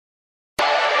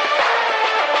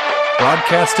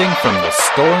Broadcasting from the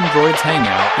Stolen Droids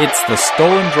Hangout, it's the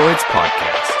Stolen Droids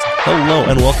Podcast. Hello,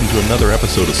 and welcome to another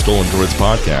episode of Stolen Droids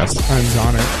Podcast. I'm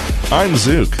Zonner. I'm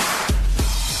Zook.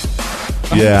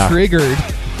 I'm triggered.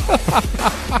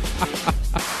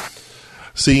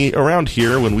 See, around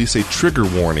here, when we say trigger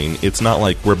warning, it's not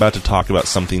like we're about to talk about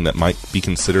something that might be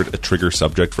considered a trigger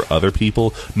subject for other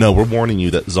people. No, we're warning you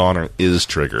that Zonner is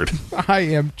triggered. I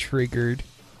am triggered.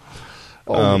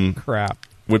 Oh, crap.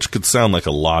 Which could sound like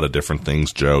a lot of different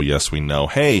things, Joe. Yes, we know.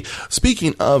 Hey,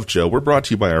 speaking of Joe, we're brought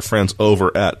to you by our friends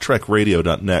over at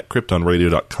TrekRadio.net,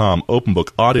 KryptonRadio.com,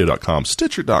 OpenBookAudio.com,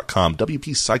 Stitcher.com,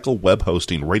 WP Cycle Web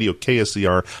Hosting, Radio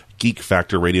KSCR, Geek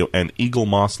Factor Radio, and Eagle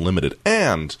Moss Limited,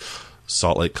 and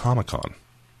Salt Lake Comic Con.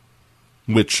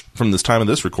 Which, from this time of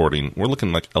this recording, we're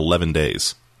looking like 11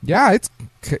 days. Yeah,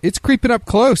 it's creeping up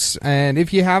close. And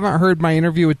if you haven't heard my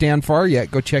interview with Dan Farr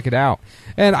yet, go check it out.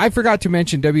 And I forgot to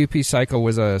mention WP Cycle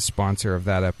was a sponsor of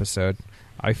that episode.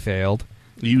 I failed.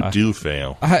 You do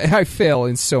fail. I fail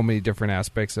in so many different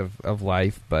aspects of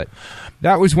life, but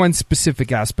that was one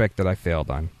specific aspect that I failed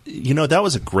on. You know, that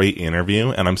was a great interview,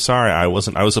 and I'm sorry I was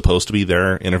supposed to be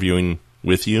there interviewing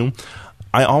with you.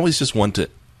 I always just want to...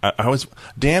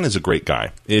 Dan is a great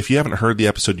guy. If you haven't heard the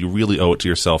episode, you really owe it to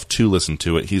yourself to listen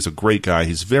to it. He's a great guy.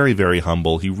 He's very, very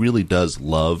humble. He really does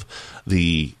love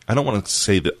I don't want to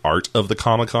say the art of the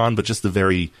Comic-Con, but just the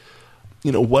very,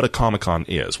 what a Comic-Con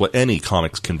is, what any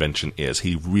comics convention is.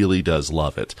 He really does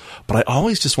love it. But I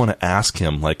always just want to ask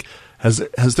him,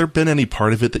 has there been any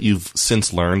part of it that you've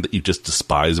since learned that you just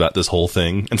despise about this whole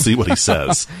thing? And see what he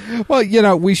says.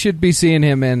 Well, we should be seeing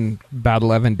him in about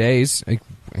 11 days.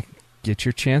 Get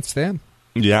your chance then.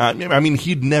 Yeah, I mean,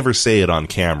 he'd never say it on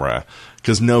camera,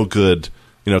 because no good,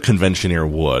 conventioneer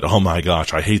would. Oh my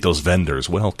gosh, I hate those vendors.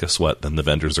 Well, guess what? Then the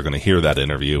vendors are going to hear that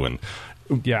interview, and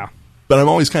yeah. But I'm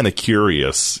always kind of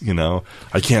curious,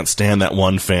 I can't stand that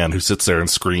one fan who sits there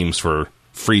and screams for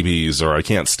freebies, or I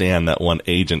can't stand that one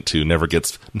agent who never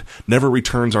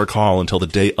returns our call until the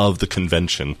day of the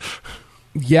convention.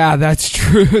 Yeah, that's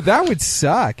true. That would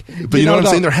suck. But you know what I'm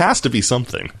saying? There has to be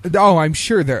something. Oh, I'm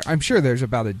sure there's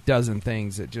about a dozen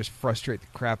things that just frustrate the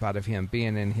crap out of him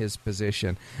being in his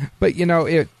position. But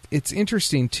it's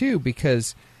interesting too,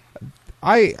 because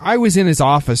I was in his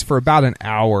office for about an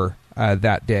hour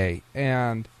that day,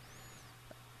 and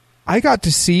I got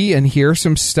to see and hear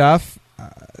some stuff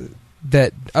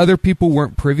that other people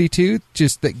weren't privy to,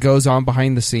 just that goes on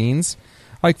behind the scenes.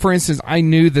 Like, for instance, I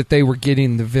knew that they were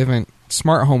getting the Vivint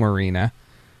Smart Home Arena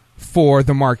for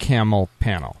the Mark Hamill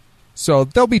panel. So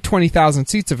there'll be 20,000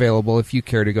 seats available if you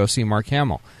care to go see Mark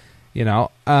Hamill.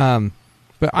 But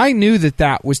I knew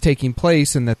that was taking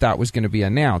place and that was going to be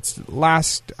announced.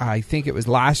 I think it was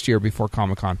last year before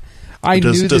Comic-Con.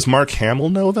 Does Mark Hamill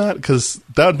know that? Because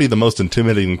that would be the most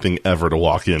intimidating thing ever to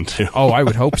walk into. Oh, I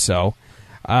would hope so.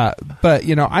 But,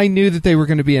 I knew that they were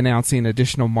going to be announcing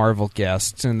additional Marvel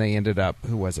guests, and they ended up,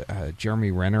 who was it?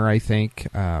 Jeremy Renner, I think.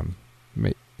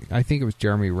 I think it was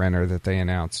Jeremy Renner that they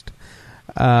announced.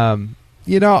 I've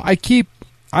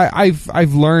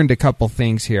learned a couple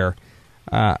things here,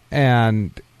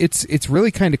 and it's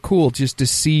really kind of cool just to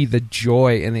see the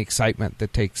joy and the excitement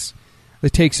that takes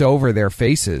over their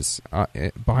faces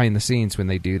behind the scenes when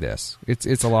they do this.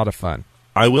 It's a lot of fun.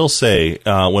 I will say,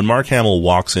 when Mark Hamill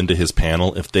walks into his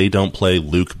panel, if they don't play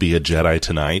Luke Be a Jedi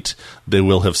tonight, they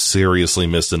will have seriously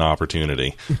missed an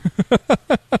opportunity.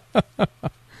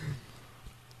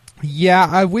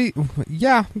 We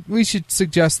should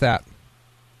suggest that.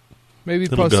 Maybe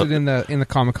post it in the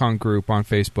Comic-Con group on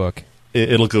Facebook.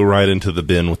 It'll go right into the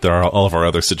bin with all of our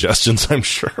other suggestions, I'm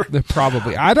sure.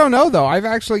 Probably. I don't know, though. I've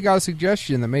actually got a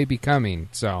suggestion that may be coming,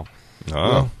 so...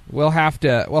 Oh. We'll have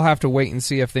to wait and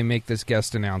see if they make this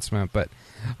guest announcement. But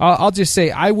I'll just say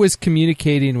I was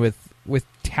communicating with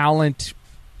talent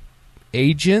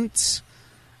agents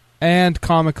and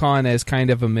Comic-Con as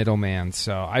kind of a middleman,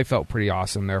 so I felt pretty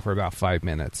awesome there for about 5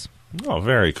 minutes. Oh,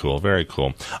 very cool, very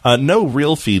cool. No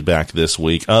real feedback this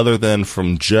week other than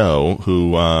from Joe,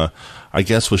 who I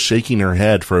guess was shaking her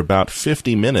head for about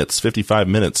 55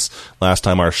 minutes last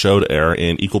time our show to air,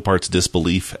 in equal parts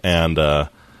disbelief and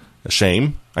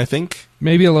shame, I think.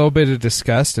 Maybe a little bit of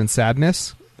disgust and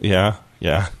sadness. Yeah.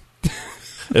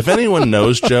 If anyone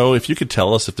knows Joe, if you could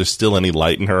tell us if there's still any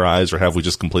light in her eyes, or have we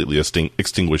just completely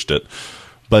extinguished it.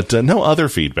 But no other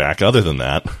feedback other than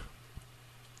that.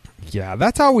 Yeah,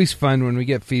 that's always fun when we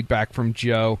get feedback from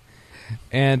Joe,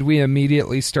 and we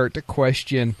immediately start to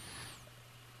question,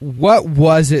 what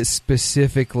was it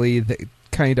specifically that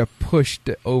kind of pushed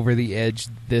over the edge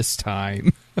this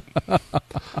time?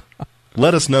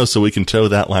 Let us know so we can toe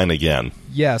that line again.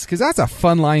 Yes, because that's a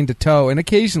fun line to toe and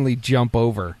occasionally jump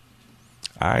over.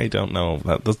 I don't know.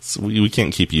 We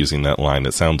can't keep using that line.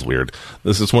 It sounds weird.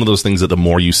 This is one of those things that the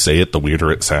more you say it, the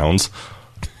weirder it sounds.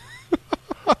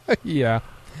 Yeah,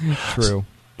 true.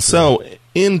 So,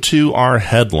 into our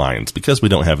headlines, because we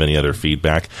don't have any other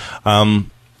feedback. And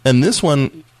this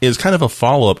one is kind of a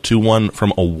follow-up to one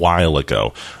from a while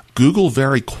ago. Google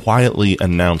very quietly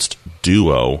announced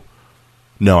Duo.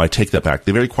 No, I take that back.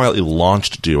 They very quietly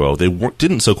launched Duo. They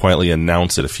didn't so quietly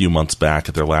announce it a few months back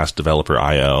at their last Developer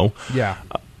I.O. Yeah.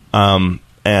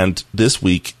 And this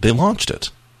week, they launched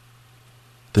it.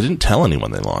 They didn't tell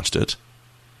anyone they launched it.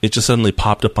 It just suddenly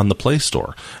popped up on the Play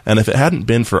Store. And if it hadn't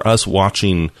been for us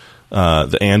watching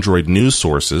the Android news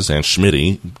sources and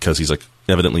Schmitty, because he's like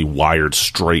evidently wired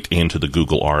straight into the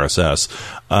Google RSS,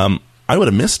 I would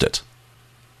have missed it.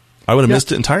 I would have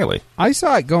missed it entirely. I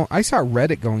saw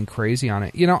Reddit going crazy on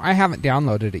it. I haven't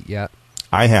downloaded it yet.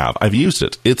 I have. I've used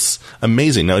it. It's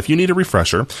amazing. Now, if you need a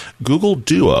refresher, Google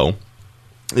Duo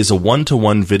is a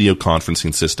one-to-one video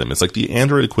conferencing system. It's like the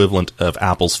Android equivalent of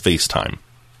Apple's FaceTime.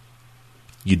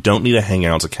 You don't need a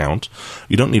Hangouts account.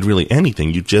 You don't need really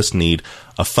anything. You just need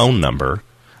a phone number,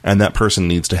 and that person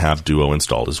needs to have Duo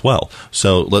installed as well.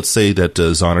 So let's say that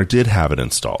Zoner did have it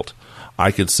installed. I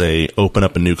could say, open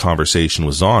up a new conversation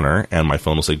with Zoner, and my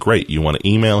phone will say, great, you want to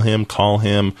email him, call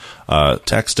him,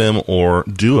 text him, or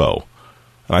Duo.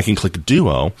 And I can click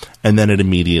Duo, and then it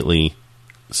immediately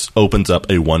opens up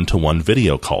a one-to-one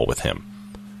video call with him.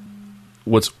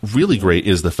 What's really great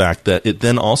is the fact that it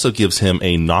then also gives him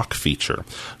a knock feature.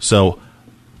 So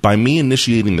by me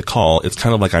initiating the call, it's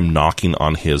kind of like I'm knocking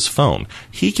on his phone.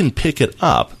 He can pick it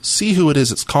up, see who it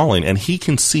is it's calling, and he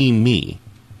can see me.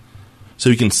 So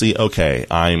you can see, okay,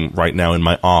 I'm right now in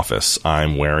my office.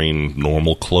 I'm wearing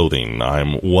normal clothing.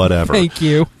 I'm whatever. Thank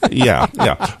you. Yeah.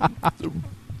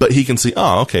 But he can see,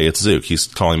 oh, okay, it's Zook. He's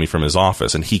calling me from his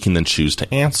office, and he can then choose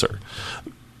to answer.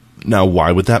 Now,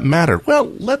 why would that matter? Well,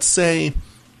 let's say,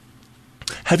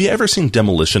 have you ever seen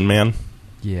Demolition Man?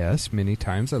 Yes, many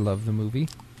times. I love the movie.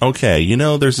 Okay,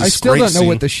 there's this I still great don't know scene.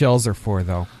 what the shells are for,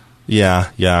 though.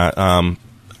 Yeah.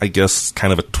 I guess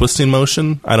kind of a twisting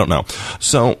motion. I don't know.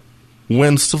 So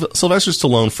when Sylvester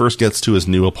Stallone first gets to his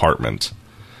new apartment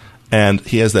and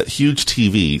he has that huge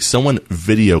TV, someone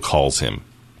video calls him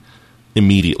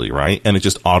immediately, right? And it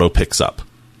just auto picks up.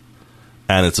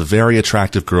 And it's a very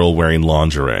attractive girl wearing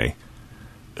lingerie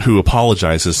who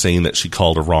apologizes saying that she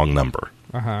called a wrong number.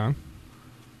 Uh-huh.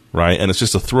 Right? And it's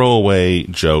just a throwaway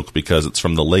joke because it's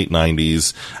from the late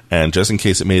 90s, and just in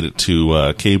case it made it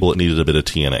to cable, it needed a bit of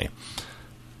TNA.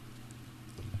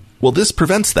 Well, this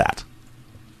prevents that.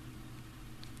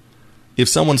 If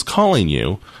someone's calling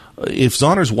you, if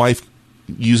Zoner's wife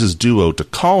uses Duo to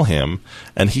call him,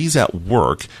 and he's at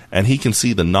work, and he can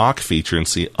see the knock feature and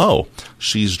see, oh,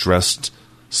 she's dressed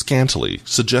scantily,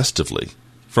 suggestively,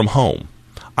 from home.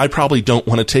 I probably don't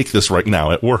want to take this right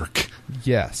now at work.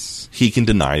 Yes. He can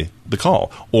deny the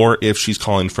call. Or if she's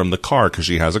calling from the car because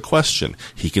she has a question,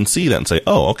 he can see that and say,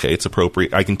 oh, okay, it's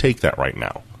appropriate. I can take that right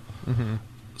now. Mm-hmm.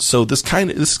 So this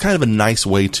is kind of a nice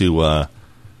way to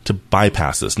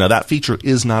bypass this. Now, that feature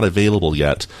is not available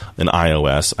yet in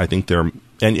iOS. I think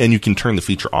and you can turn the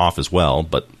feature off as well,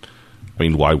 but I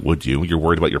mean, why would you? You're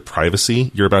worried about your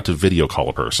privacy? You're about to video call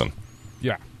a person.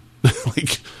 Yeah.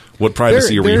 Like, what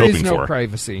privacy are we hoping for? There is no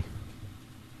privacy.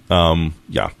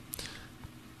 Yeah.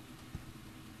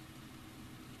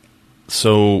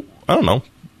 So, I don't know.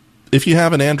 If you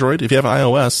have an Android, if you have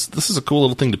iOS, this is a cool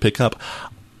little thing to pick up.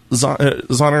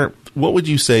 Zoner, what would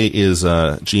you say is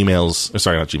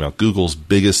Google's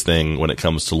biggest thing when it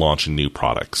comes to launching new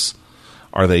products?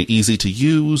 Are they easy to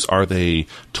use? Are they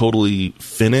totally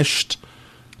finished?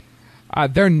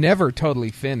 They're never totally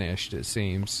finished, it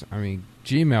seems. I mean,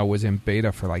 Gmail was in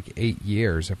beta for like 8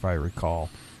 years, if I recall.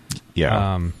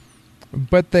 Yeah.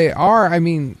 But they are, I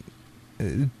mean,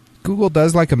 Google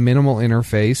does like a minimal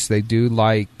interface. They do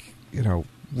like,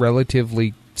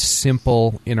 relatively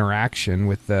simple interaction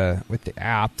with the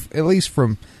app, at least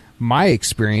from my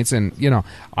experience. And,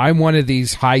 I'm one of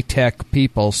these high-tech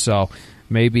people, so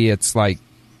maybe it's like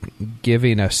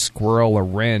giving a squirrel a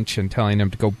wrench and telling him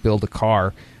to go build a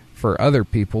car for other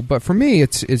people. But for me,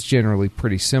 it's generally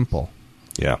pretty simple.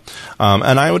 Yeah.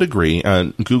 And I would agree.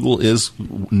 Google is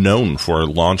known for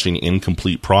launching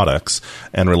incomplete products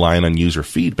and relying on user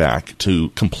feedback to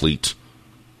complete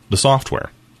the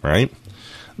software, right?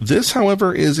 This,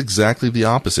 however, is exactly the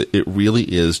opposite. It really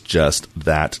is just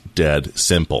that dead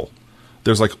simple.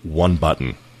 There's like one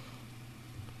button.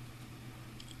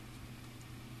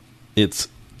 It's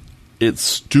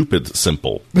stupid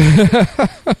simple.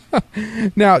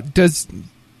 Now,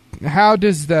 how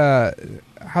does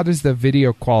the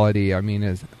video quality? I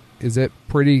mean, is it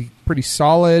pretty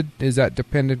solid? Is that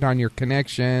dependent on your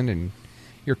connection and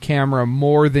your camera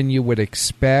more than you would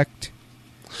expect?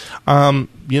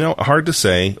 Hard to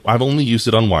say. I've only used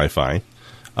it on Wi-Fi.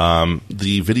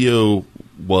 The video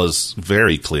was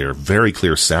very clear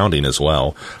sounding as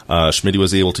well. Schmitty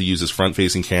was able to use his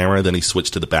front-facing camera, then he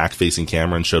switched to the back-facing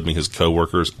camera and showed me his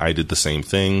coworkers. I did the same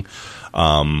thing.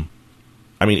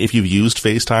 If you've used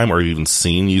FaceTime or even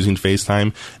seen using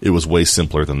FaceTime, it was way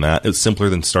simpler than that. It's simpler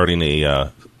than starting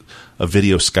a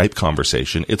video Skype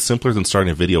conversation. It's simpler than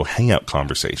starting a video Hangout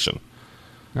conversation.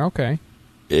 Okay.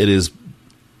 It is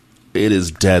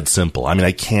dead simple.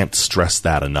 I can't stress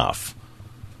that enough.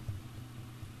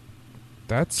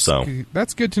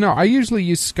 That's good to know. I usually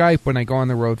use Skype when I go on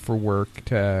the road for work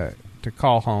to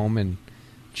call home and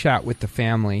chat with the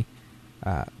family.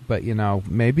 But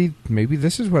maybe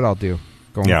this is what I'll do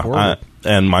going forward.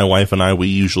 And my wife and I, we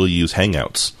usually use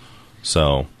Hangouts.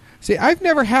 So see, I've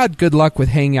never had good luck with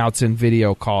Hangouts and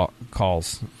video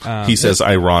calls. He says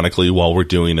ironically while we're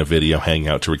doing a video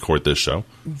Hangout to record this show.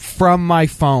 From my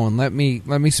phone. Let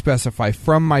me specify,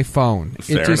 from my phone.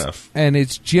 Fair enough. And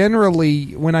it's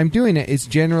generally, when I'm doing it, it's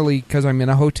generally because I'm in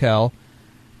a hotel,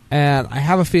 and I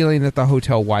have a feeling that the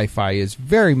hotel Wi-Fi is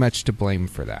very much to blame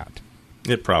for that.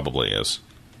 It probably is.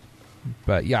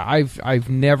 But yeah, I've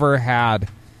never had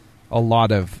a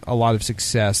lot of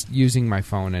success using my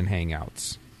phone and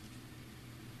Hangouts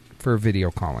for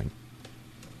video calling.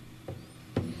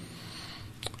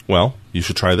 Well, you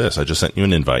should try this. I just sent you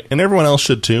an invite. And everyone else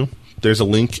should too. There's a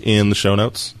link in the show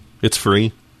notes. It's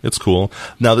free. It's cool.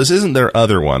 Now, this isn't their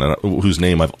other one, whose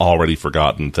name I've already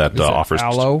forgotten, that offers...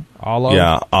 Allo?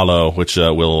 Yeah, Allo, which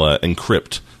will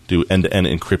do end-to-end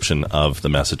encryption of the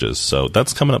messages. So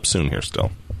that's coming up soon here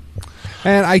still.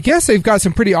 And I guess they've got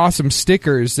some pretty awesome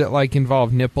stickers that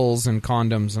involve nipples and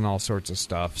condoms and all sorts of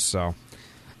stuff. So,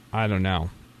 I don't know.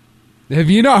 Have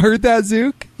you not heard that,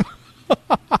 Zook?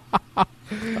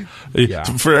 Yeah.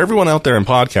 For everyone out there in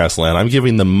podcast land, I'm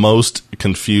giving the most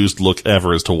confused look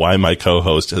ever as to why my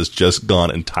co-host has just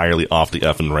gone entirely off the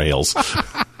effing rails.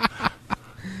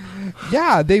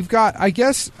 Yeah, they've got, I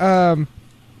guess,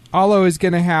 Allo is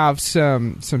going to have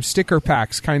some sticker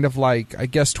packs, kind of like, I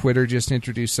guess Twitter just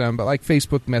introduced some, but like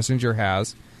Facebook Messenger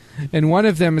has. And one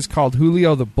of them is called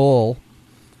Julio the Bull.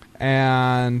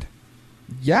 And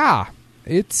yeah,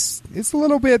 it's a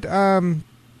little bit,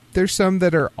 there's some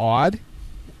that are odd,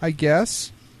 I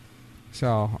guess.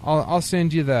 So I'll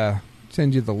send you the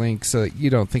link so that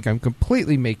you don't think I'm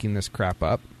completely making this crap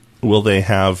up. Will they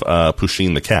have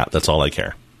Pusheen the cat? That's all I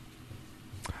care.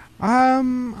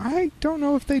 I don't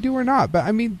know if they do or not, but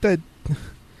I mean the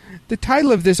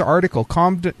title of this article,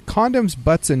 Condoms,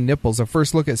 Butts, and Nipples, a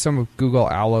first look at some of Google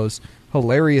Allo's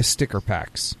hilarious sticker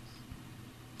packs.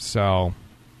 So,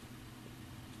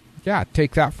 yeah,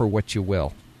 take that for what you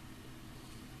will.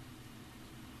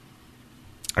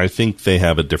 I think they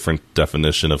have a different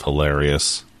definition of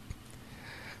hilarious.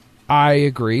 I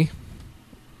agree.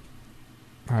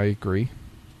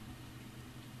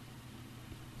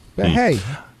 But hey...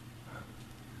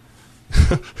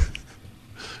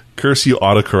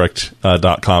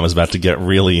 CurseYouAutocorrect.com is about to get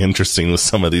really interesting with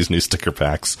some of these new sticker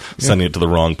packs, sending it to the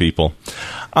wrong people.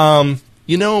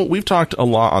 We've talked a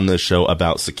lot on this show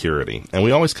about security, and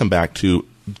we always come back to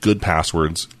good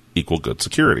passwords equal good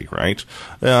security, right?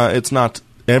 It's not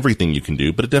everything you can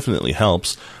do, but it definitely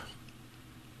helps.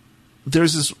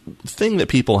 There's this thing that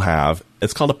people have,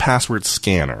 it's called a password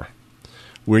scanner,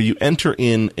 where you enter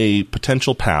in a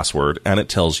potential password and it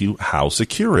tells you how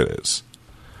secure it is.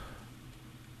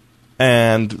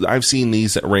 And I've seen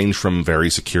these that range from very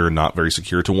secure, not very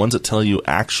secure, to ones that tell you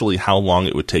actually how long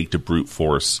it would take to brute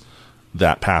force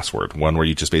that password. One where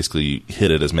you just basically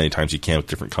hit it as many times as you can with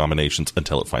different combinations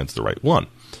until it finds the right one.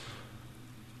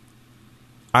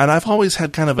 And I've always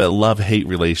had kind of a love-hate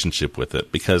relationship with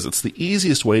it because it's the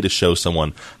easiest way to show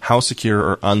someone how secure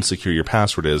or unsecure your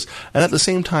password is. And at the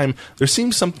same time, there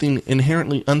seems something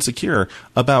inherently unsecure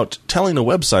about telling a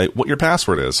website what your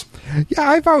password is. Yeah,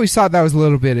 I've always thought that was a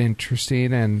little bit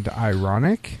interesting and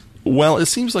ironic. Well, it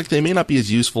seems like they may not be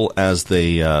as useful as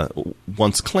they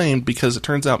once claimed because it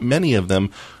turns out many of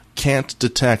them can't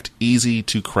detect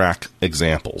easy-to-crack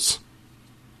examples.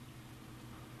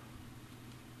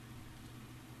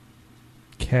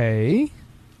 Okay.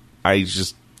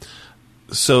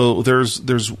 So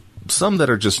there's some that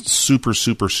are just super,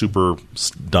 super, super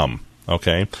dumb.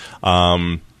 Okay.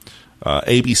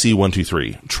 ABC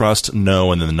 123, trust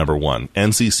no, and then the number 1.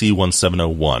 NCC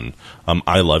 1701,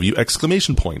 I love you,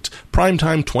 exclamation point.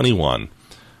 Primetime 21.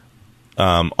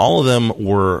 All of them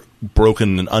were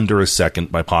broken in under a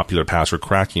second by popular password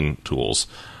cracking tools.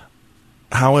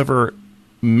 However,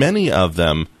 many of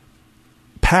them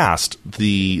passed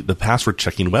the password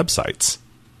checking websites.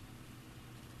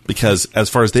 Because as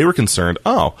far as they were concerned,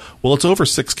 it's over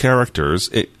 6 characters.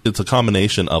 It's a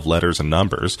combination of letters and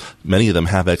numbers. Many of them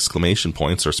have exclamation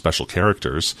points or special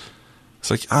characters. It's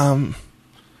like,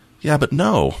 yeah, but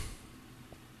no.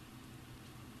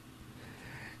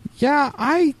 Yeah,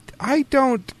 I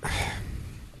don't...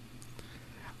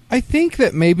 I think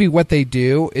that maybe what they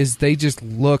do is they just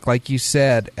look, like you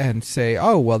said, and say,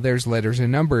 oh, well, there's letters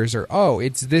and numbers, or, oh,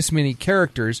 it's this many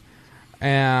characters,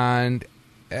 and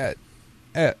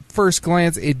at first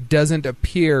glance, it doesn't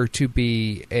appear to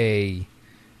be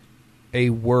a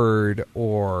word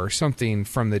or something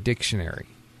from the dictionary.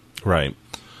 Right.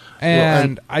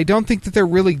 And I don't think that they're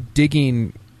really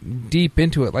digging deep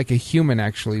into it like a human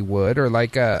actually would, or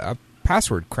like a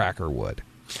password cracker would.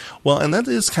 Well, and that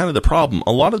is kind of the problem.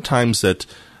 A lot of times that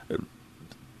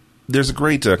there's a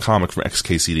great comic from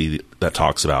XKCD that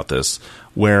talks about this,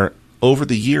 where over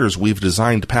the years we've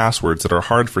designed passwords that are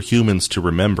hard for humans to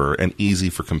remember and easy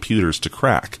for computers to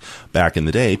crack. Back in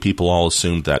the day, people all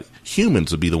assumed that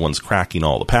humans would be the ones cracking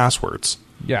all the passwords.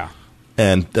 Yeah.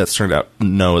 And that's turned out,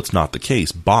 no, it's not the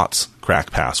case. Bots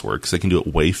crack passwords because they can do it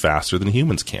way faster than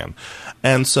humans can.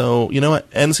 And so, you know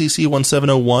what? NCC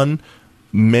 1701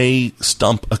 may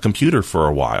stump a computer for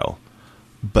a while.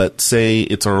 But say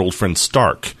it's our old friend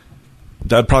Stark.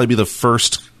 That'd probably be the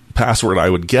first password I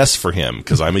would guess for him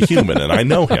because I'm a human and I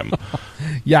know him.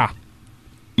 Yeah.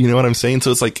 You know what I'm saying?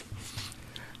 So it's like...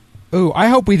 Ooh, I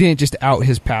hope we didn't just out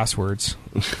his passwords.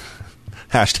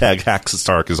 Hashtag Hacks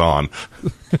Stark is on.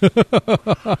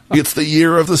 It's the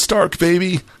year of the Stark,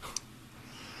 baby.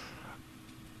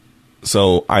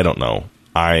 So, I don't know.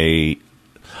 I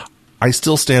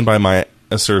still stand by my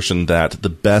assertion that the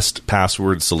best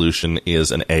password solution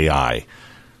is an AI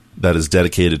that is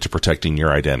dedicated to protecting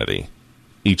your identity.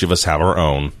 Each of us have our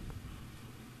own.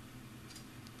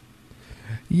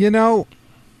 You know,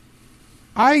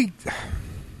 I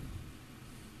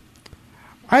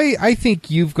think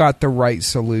you've got the right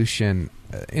solution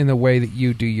in the way that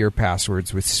you do your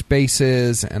passwords with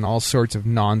spaces and all sorts of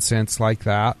nonsense like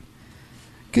that.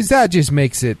 Because that just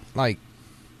makes it, like,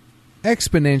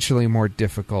 exponentially more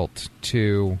difficult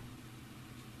to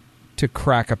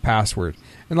crack a password.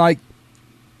 And, like,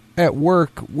 at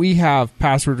work, we have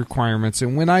password requirements.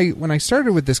 And when I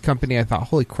started with this company, I thought,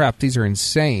 holy crap, these are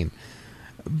insane.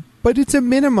 But it's a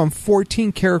minimum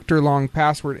 14-character long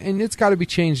password, and it's got to be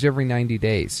changed every 90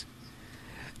 days.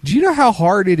 Do you know how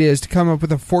hard it is to come up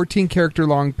with a 14-character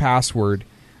long password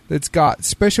that's got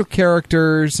special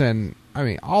characters and, I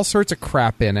mean, all sorts of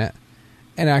crap in it,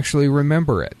 and actually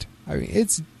remember it? I mean,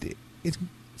 it's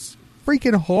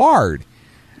freaking hard.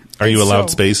 Are you allowed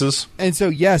spaces? And so,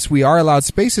 yes, we are allowed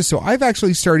spaces. So I've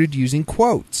actually started using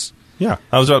quotes. Yeah,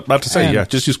 I was about to say,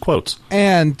 just use quotes.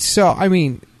 And so, I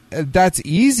mean, that's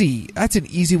easy. That's an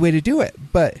easy way to do it.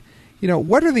 But, you know,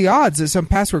 what are the odds that some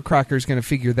password cracker is going to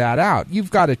figure that out?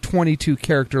 You've got a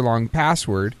 22-character long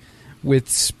password with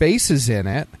spaces in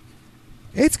it.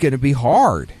 It's going to be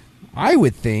hard, I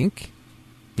would think.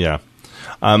 Yeah.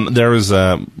 There was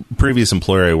a previous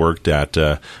employer I worked at.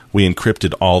 We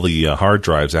encrypted all the hard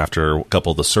drives after a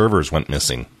couple of the servers went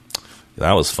missing.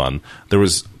 That was fun. There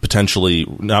was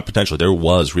there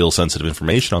was real sensitive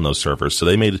information on those servers, so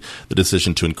they made the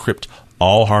decision to encrypt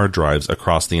all hard drives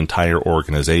across the entire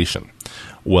organization.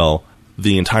 Well,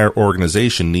 the entire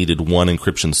organization needed one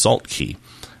encryption salt key,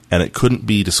 and it couldn't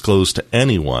be disclosed to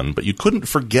anyone, but you couldn't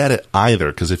forget it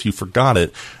either, because if you forgot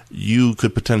it, you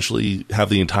could potentially have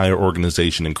the entire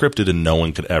organization encrypted and no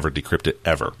one could ever decrypt it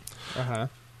ever. Uh-huh.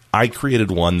 I created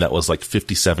one that was like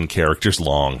 57 characters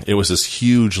long. It was this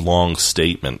huge, long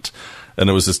statement, and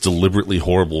it was this deliberately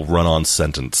horrible run-on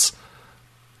sentence.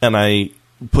 And I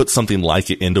put something like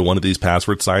it into one of these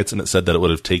password sites, and it said that it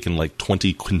would have taken like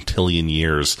 20 quintillion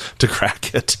years to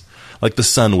crack it. Like the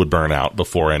sun would burn out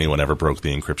before anyone ever broke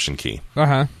the encryption key.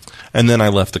 Uh-huh. And then I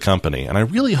left the company, and I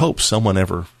really hope someone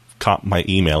ever caught my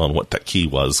email and what that key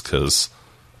was, because...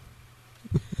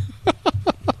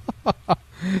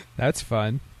 That's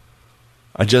fun.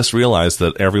 I just realized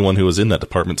that everyone who was in that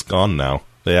department's gone now.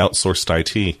 They outsourced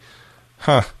IT.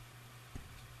 Huh.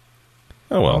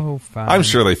 Oh, well. Oh, fine. I'm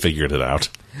sure they figured it out.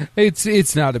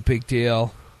 It's not a big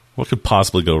deal. What could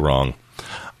possibly go wrong?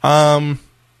 How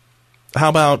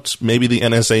about maybe the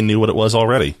NSA knew what it was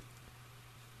already?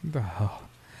 Oh.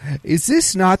 Is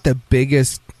this not the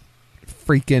biggest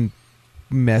freaking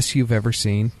mess you've ever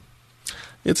seen?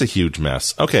 It's a huge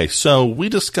mess. Okay, so we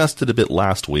discussed it a bit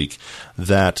last week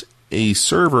that a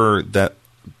server that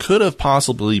could have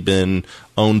possibly been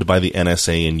owned by the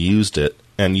NSA and used it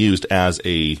and used as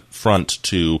a front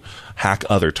to hack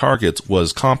other targets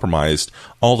was compromised.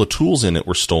 All the tools in it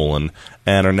were stolen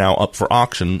and are now up for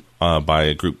auction by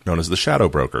a group known as the Shadow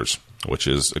Brokers, which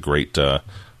is a great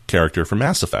character from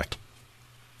Mass Effect.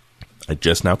 I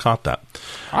just now caught that.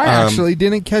 I actually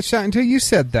didn't catch that until you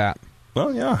said that.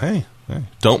 Well, yeah, hey.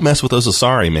 Don't mess with those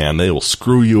Asari, man. They will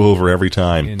screw you over every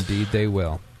time. Indeed they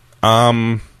will.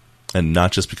 And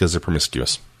not just because they're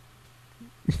promiscuous.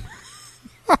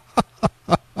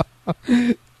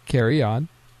 Carry on.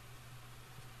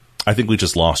 I think we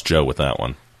just lost Joe with that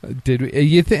one. Did we?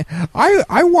 You think?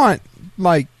 I want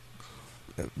like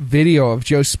video of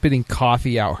Joe spitting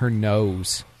coffee out her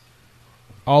nose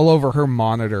all over her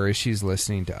monitor as she's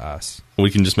listening to us. We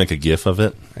can just make a GIF of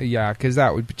it. Yeah, because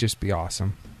that would just be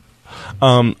awesome.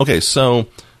 Okay, so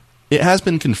it has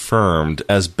been confirmed,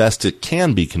 as best it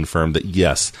can be confirmed, that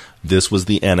yes, this was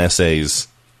the NSA's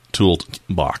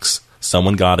toolbox.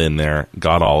 Someone got in there,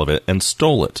 got all of it, and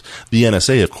stole it. The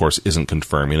NSA, of course, isn't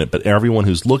confirming it, but everyone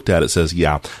who's looked at it says,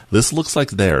 yeah, this looks like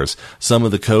theirs. Some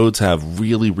of the codes have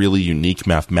really, really unique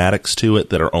mathematics to it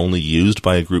that are only used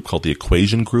by a group called the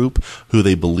Equation Group, who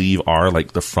they believe are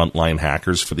like the frontline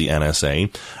hackers for the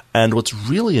NSA. And what's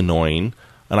really annoying,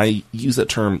 and I use that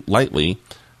term lightly,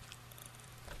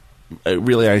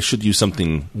 really I should use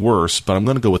something worse, but I'm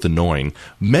going to go with annoying.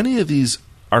 Many of these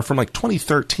are from like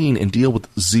 2013 and deal with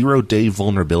 0-day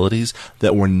vulnerabilities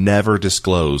that were never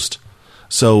disclosed.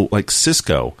 So like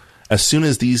Cisco, as soon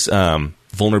as these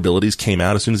vulnerabilities came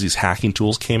out, as soon as these hacking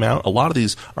tools came out, a lot of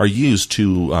these are used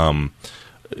to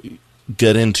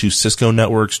get into Cisco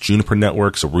networks, Juniper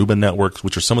networks, Aruba networks,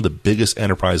 which are some of the biggest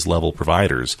enterprise level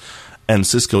providers. And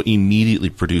Cisco immediately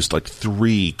produced like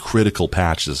 3 critical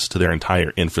patches to their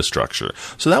entire infrastructure.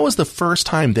 So that was the first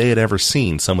time they had ever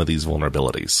seen some of these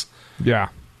vulnerabilities. Yeah.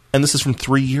 And this is from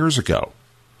 3 years ago.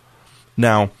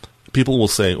 Now, people will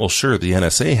say, well, sure, the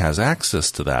NSA has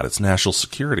access to that. It's national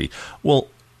security. Well,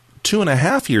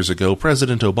 2.5 years ago,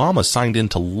 President Obama signed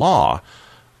into law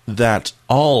that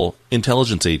all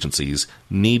intelligence agencies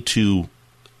need to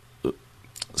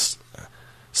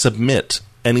submit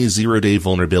any 0-day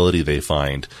vulnerability they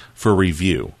find for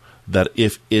review. That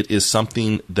if it is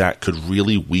something that could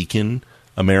really weaken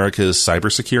America's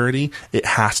cybersecurity, it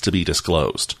has to be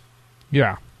disclosed.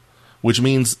 Yeah. Which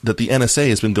means that the NSA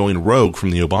has been going rogue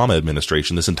from the Obama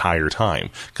administration this entire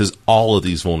time, because all of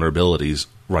these vulnerabilities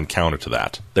run counter to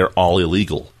that. They're all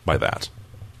illegal by that.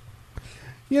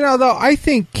 You know, though, I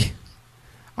think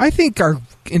our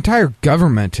entire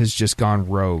government has just gone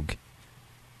rogue.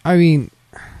 I mean,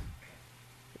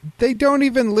 they don't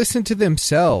even listen to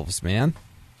themselves, man.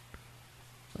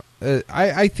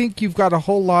 I think you've got a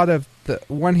whole lot of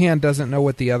one hand doesn't know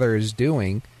what the other is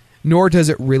doing, nor does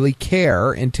it really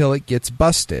care until it gets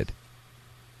busted.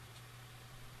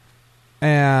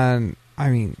 And, I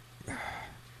mean,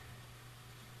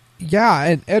 yeah,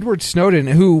 and Edward Snowden,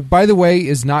 who, by the way,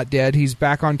 is not dead, he's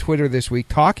back on Twitter this week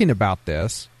talking about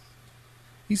this.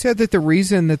 He said that the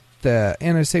reason that the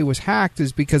NSA was hacked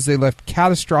is because they left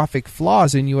catastrophic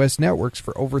flaws in U.S. networks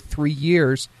for over 3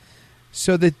 years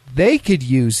so that they could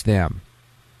use them.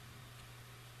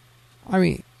 I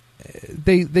mean,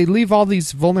 they leave all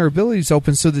these vulnerabilities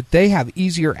open so that they have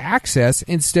easier access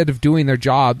instead of doing their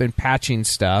job and patching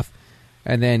stuff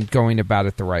and then going about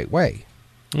it the right way.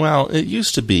 Well, it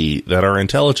used to be that our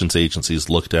intelligence agencies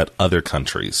looked at other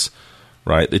countries,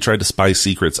 right? They tried to spy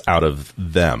secrets out of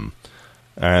them.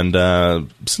 And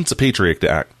since the Patriot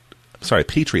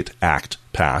Act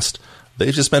passed,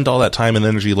 they just spent all that time and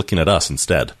energy looking at us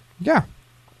instead. Yeah.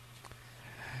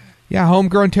 Yeah,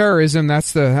 homegrown terrorism,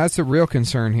 that's the real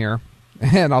concern here.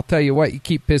 And I'll tell you what, you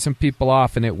keep pissing people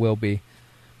off and it will be.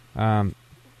 Don't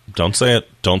say it.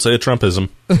 Don't say a Trumpism.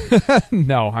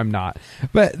 No, I'm not.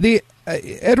 But the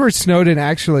Edward Snowden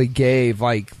actually gave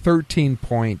like 13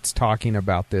 points talking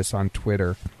about this on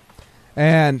Twitter.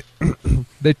 And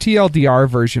the TLDR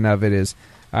version of it is,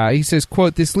 he says,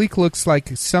 quote, "This leak looks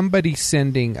like somebody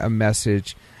sending a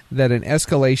message that an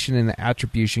escalation in the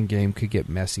attribution game could get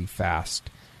messy fast."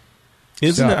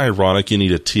 Isn't it ironic you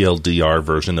need a TLDR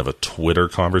version of a Twitter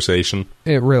conversation?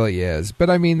 It really is.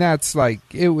 But I mean, that's like,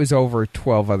 it was over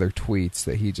 12 other tweets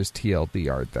that he just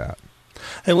TLDR'd that.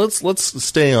 Hey, let's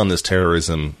stay on this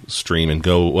terrorism stream and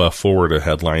go forward a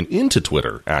headline into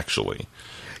Twitter, actually.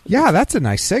 Yeah, that's a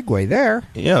nice segue there.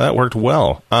 Yeah, that worked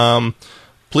well.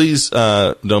 Please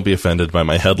don't be offended by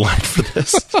my headline for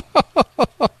this.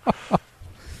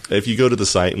 If you go to the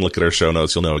site and look at our show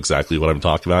notes, you'll know exactly what I'm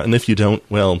talking about. And if you don't,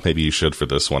 well, maybe you should for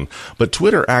this one. But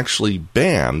Twitter actually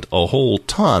banned a whole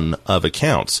ton of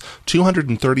accounts.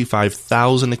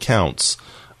 235,000 accounts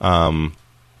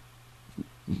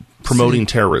promoting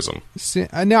terrorism.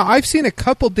 Now, I've seen a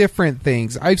couple different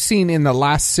things. I've seen in the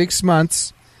last 6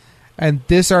 months, and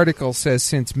this article says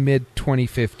since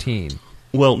mid-2015.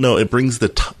 Well, no, it brings the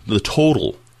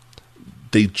total.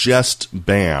 They just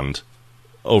banned,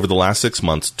 over the last 6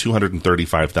 months,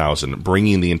 235,000,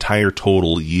 bringing the entire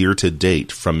total year to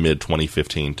date from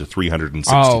mid-2015 to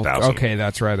 360,000. Oh, okay,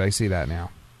 that's right. I see that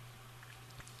now.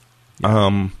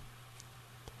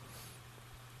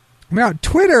 Now,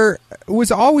 Twitter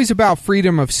was always about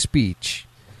freedom of speech.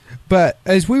 But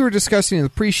as we were discussing in the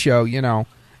pre-show,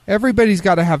 everybody's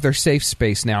got to have their safe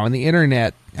space now. And the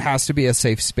internet has to be a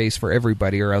safe space for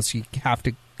everybody, or else you have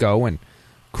to go and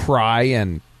cry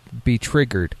and be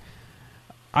triggered.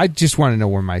 I just want to know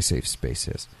where my safe space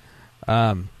is.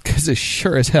 Because it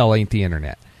sure as hell ain't the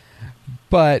internet.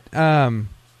 But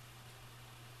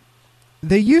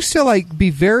they used to be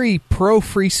very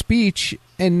pro-free speech,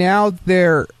 and now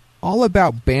they're all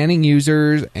about banning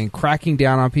users and cracking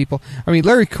down on people. I mean,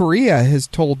 Larry Correia has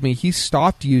told me he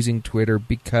stopped using Twitter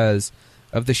because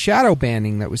of the shadow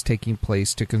banning that was taking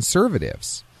place to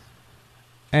conservatives.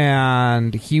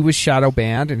 And he was shadow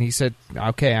banned, and he said,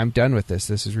 okay, I'm done with this.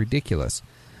 This is ridiculous.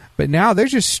 But now they're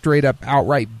just straight up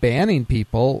outright banning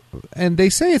people, and they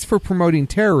say it's for promoting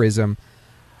terrorism.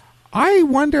 I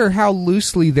wonder how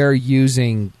loosely they're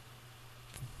using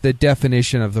the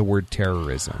definition of the word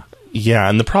terrorism. Yeah,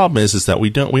 and the problem is that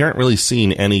we aren't really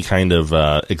seeing any kind of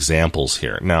examples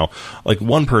here. Now,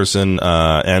 one person,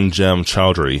 Anjem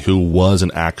Choudhury, who was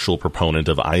an actual proponent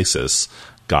of ISIS,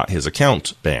 got his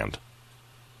account banned.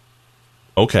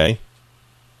 Okay,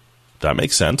 that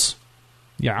makes sense.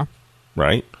 Yeah.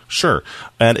 Right? Sure.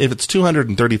 And if it's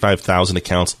 235,000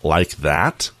 accounts like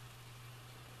that,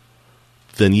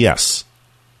 then yes.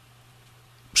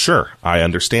 Sure, I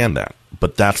understand that.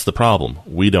 But that's the problem.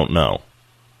 We don't know.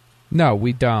 No,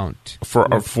 we don't.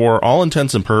 For all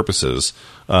intents and purposes,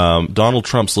 Donald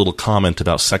Trump's little comment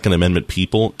about Second Amendment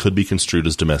people could be construed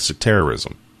as domestic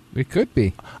terrorism. It could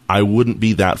be. I wouldn't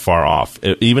be that far off.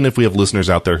 Even if we have listeners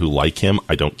out there who like him,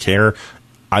 I don't care.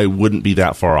 I wouldn't be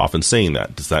that far off in saying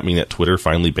that. Does that mean that Twitter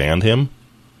finally banned him?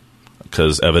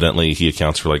 Because evidently he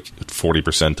accounts for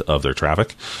 40% of their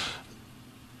traffic.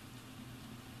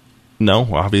 No,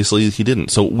 obviously he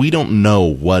didn't. So we don't know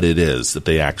what it is that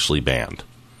they actually banned.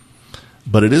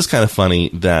 But it is kind of funny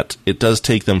that it does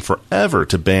take them forever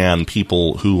to ban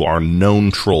people who are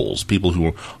known trolls, people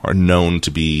who are known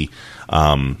to be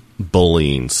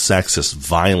bullying, sexist,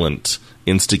 violent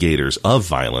instigators of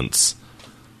violence,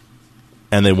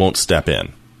 and they won't step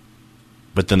in.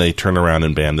 But then they turn around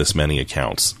and ban this many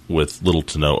accounts with little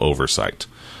to no oversight.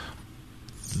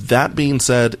 That being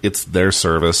said, it's their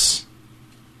service.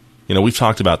 We've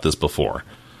talked about this before.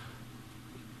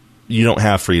 You don't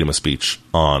have freedom of speech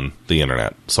on the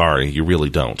internet. Sorry, you really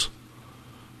don't.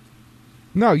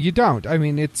 No, you don't. I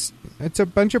mean, it's a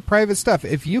bunch of private stuff.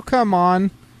 If you come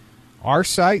on our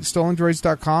site,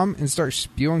 stolendroids.com, and start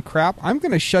spewing crap, I'm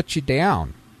going to shut you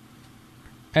down.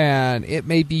 And it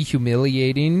may be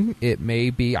humiliating. It may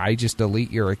be I just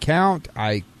delete your account.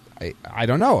 I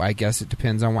don't know. I guess it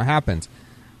depends on what happens.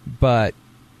 But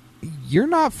you're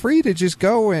not free to just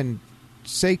go and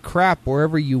say crap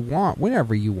wherever you want,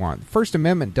 whenever you want. The First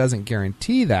Amendment doesn't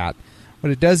guarantee that.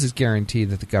 What it does is guarantee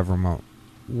that the government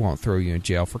won't throw you in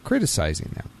jail for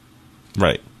criticizing them.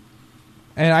 Right.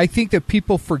 And I think that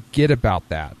people forget about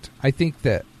that. I think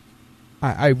that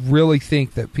I really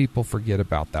think that people forget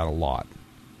about that a lot.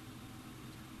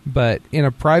 But in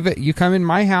a private, you come in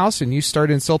my house and you start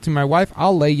insulting my wife,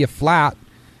 I'll lay you flat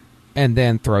and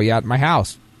then throw you out of my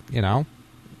house,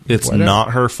 It's whatever.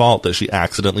 Not her fault that she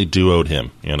accidentally duoed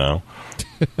him,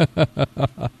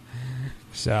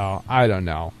 So, I don't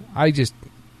know. I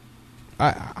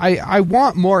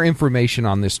want more information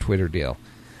on this Twitter deal.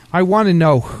 I want to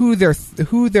know who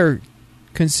they're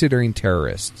considering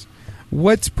terrorists.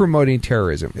 What's promoting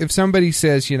terrorism? If somebody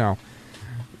says,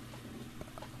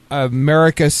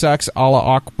 America sucks, Allah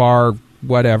Akbar,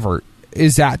 whatever,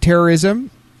 is that terrorism?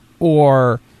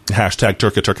 Or hashtag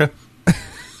Turka Turka?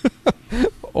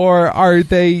 Or are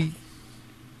they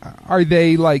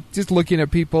just looking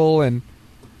at people and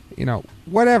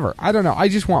whatever? I don't know. I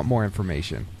just want more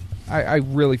information. I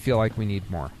really feel like we need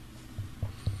more.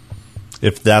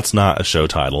 If that's not a show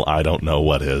title, I don't know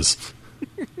what is.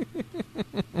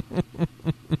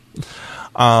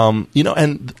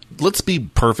 And let's be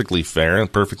perfectly fair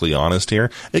and perfectly honest here.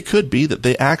 It could be that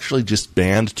they actually just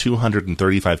banned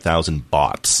 235,000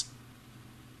 bots.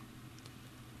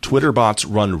 Twitter bots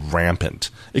run rampant.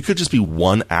 It could just be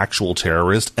one actual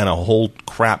terrorist and a whole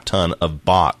crap ton of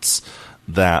bots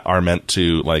that are meant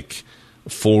to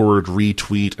forward,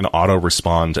 retweet, and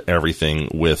auto-respond to everything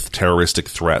with terroristic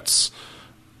threats.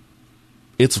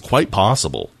 It's quite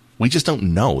possible. We just don't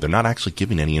know. They're not actually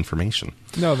giving any information.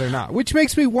 No, they're not. Which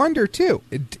makes me wonder, too,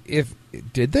 if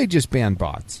did they just ban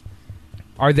bots?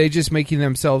 Are they just making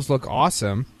themselves look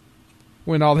awesome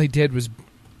when all they did was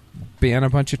ban a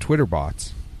bunch of Twitter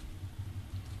bots?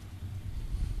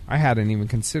 I hadn't even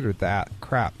considered that.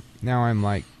 Crap. Now I'm,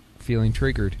 like, feeling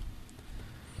triggered.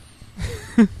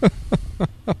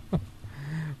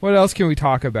 What else can we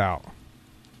talk about?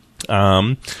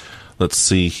 Let's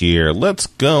see here. Let's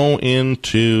go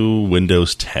into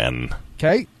Windows 10.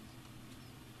 Okay.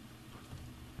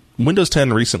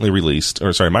 Microsoft recently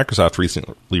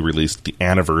released the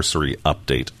anniversary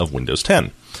update of Windows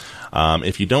 10.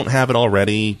 If you don't have it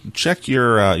already, check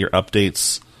your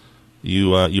updates.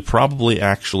 You probably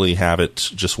actually have it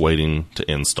just waiting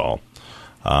to install.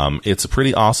 It's a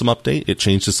pretty awesome update. It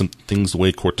changes some things the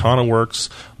way Cortana works,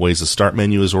 ways the start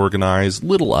menu is organized,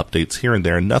 little updates here and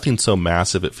there, nothing so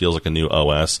massive it feels like a new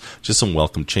OS, just some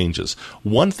welcome changes.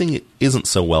 One thing that isn't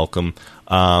so welcome,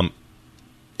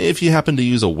 if you happen to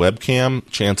use a webcam,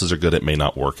 chances are good it may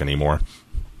not work anymore.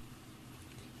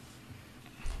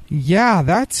 Yeah,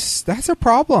 that's a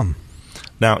problem.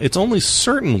 Now, it's only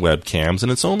certain webcams,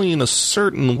 and it's only in a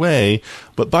certain way,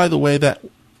 but by the way, that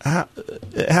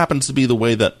it happens to be the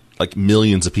way that like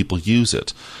millions of people use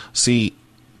it. See,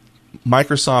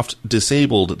 Microsoft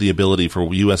disabled the ability for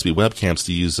USB webcams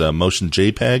to use motion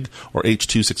JPEG or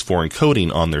H.264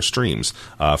 encoding on their streams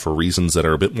for reasons that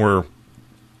are a bit more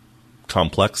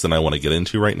complex than I want to get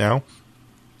into right now.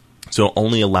 So it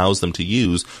only allows them to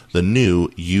use the new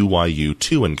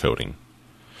UYU2 encoding.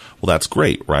 Well, that's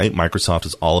great, right? Microsoft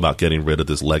is all about getting rid of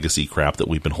this legacy crap that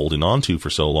we've been holding on to for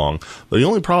so long. But the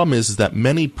only problem is that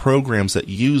many programs that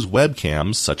use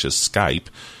webcams, such as Skype,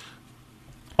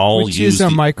 which is a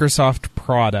Microsoft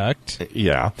product.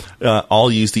 Yeah,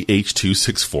 all use the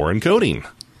H.264 encoding.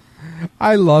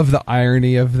 I love the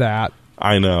irony of that.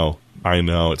 I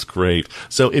know, it's great.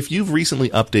 So if you've recently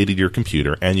updated your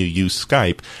computer and you use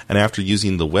Skype, and after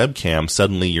using the webcam,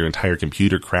 suddenly your entire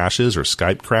computer crashes or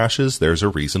Skype crashes, there's a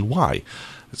reason why.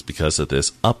 It's because of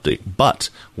this update.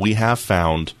 But we have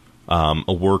found a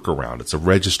workaround. It's a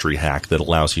registry hack that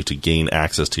allows you to gain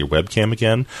access to your webcam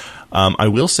again. I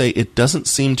will say it doesn't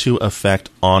seem to affect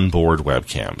onboard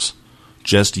webcams,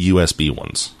 just USB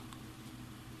ones.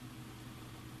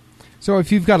 So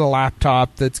if you've got a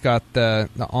laptop that's got the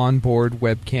onboard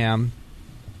webcam,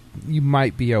 you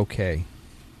might be okay.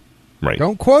 Right.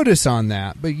 Don't quote us on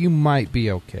that, but you might be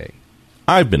okay.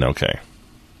 I've been okay.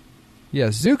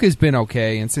 Yes, Zook has been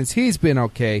okay, and since he's been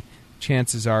okay,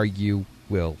 chances are you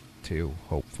will too,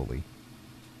 hopefully.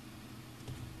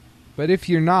 But if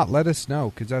you're not, let us know,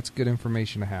 because that's good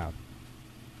information to have.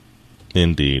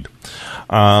 Indeed.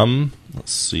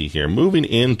 Let's see here. Moving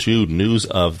into news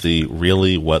of the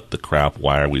really what the crap,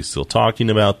 why are we still talking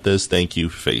about this? Thank you,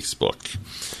 Facebook.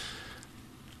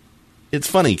 It's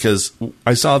funny because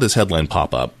I saw this headline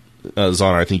pop up.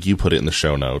 Zana, I think you put it in the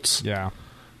show notes. Yeah.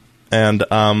 And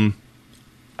I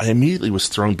immediately was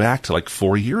thrown back to like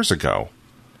 4 years ago.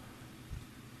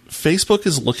 Facebook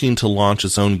is looking to launch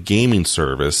its own gaming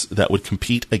service that would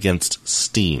compete against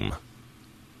Steam.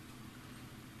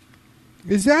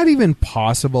 Is that even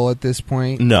possible at this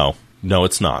point? No,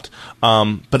 it's not.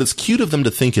 But it's cute of them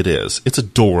to think it is. It's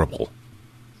adorable.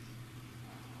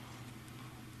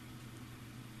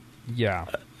 Yeah.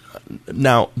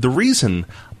 Now, the reason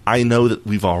I know that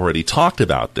we've already talked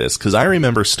about this, because I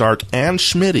remember Stark and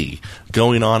Schmitty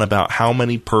going on about how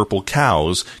many purple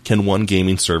cows can one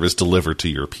gaming service deliver to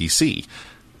your PC.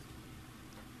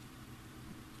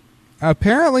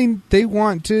 Apparently, they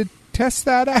want to test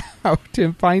that out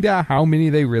and find out how many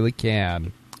they really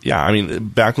can. Yeah, I mean,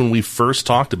 back when we first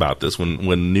talked about this,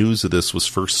 when news of this was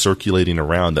first circulating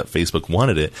around that Facebook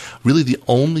wanted it, really the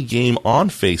only game on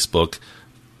Facebook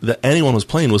that anyone was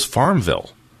playing was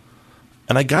Farmville.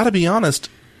 And I gotta be honest,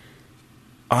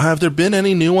 have there been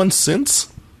any new ones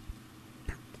since?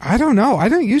 I don't know. I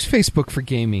don't use Facebook for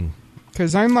gaming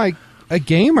because I'm like a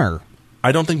gamer.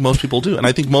 I don't think most people do. And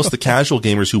I think most of the casual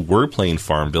gamers who were playing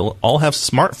Farmville all have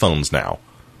smartphones now.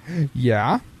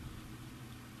 Yeah.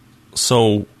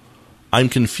 So I'm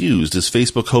confused. Is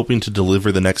Facebook hoping to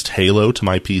deliver the next Halo to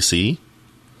my PC?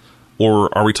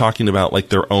 Or are we talking about like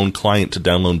their own client to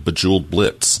download Bejeweled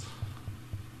Blitz?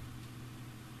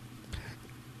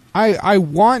 I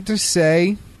want to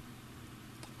say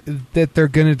that they're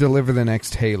going to deliver the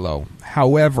next Halo.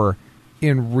 However,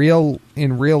 in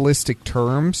realistic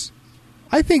terms,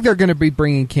 I think they're going to be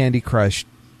bringing Candy Crush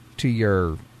to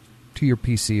your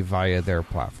PC via their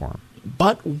platform.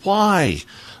 But why?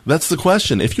 That's the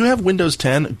question. If you have Windows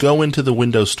 10, go into the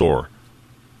Windows Store,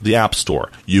 the App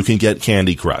Store. You can get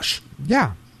Candy Crush.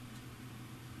 Yeah.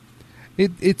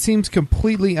 It seems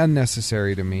completely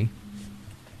unnecessary to me.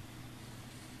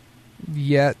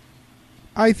 Yet,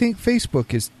 I think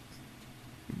Facebook is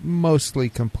mostly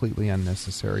completely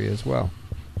unnecessary as well.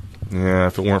 Yeah,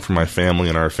 if it weren't for my family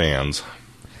and our fans.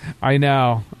 I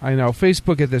know.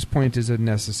 Facebook at this point is a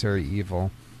necessary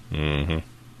evil. Mm-hmm.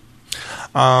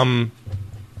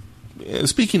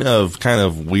 Speaking of kind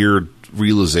of weird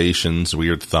realizations,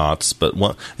 weird thoughts, but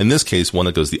in this case, one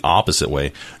that goes the opposite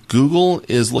way. Google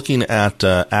is looking at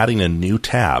adding a new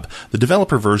tab. The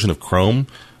developer version of Chrome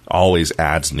always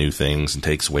adds new things and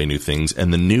takes away new things,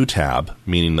 and the new tab,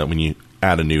 meaning that when you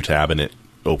add a new tab and it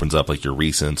opens up like your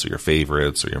recents or your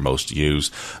favorites or your most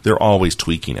used, they're always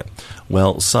tweaking it.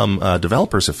 Well, some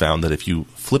developers have found that if you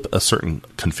flip a certain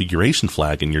configuration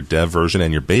flag in your dev version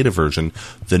and your beta version,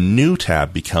 the new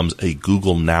tab becomes a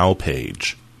Google Now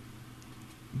page.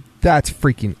 That's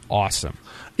freaking awesome.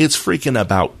 It's freaking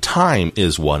about time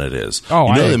is what it is. Oh,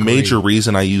 you know I the agree. major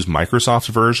reason I use Microsoft's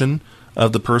version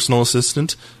of the personal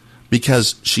assistant?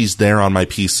 Because she's there on my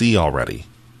PC already.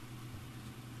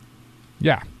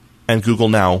 Yeah. And Google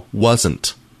Now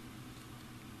wasn't.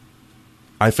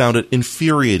 I found it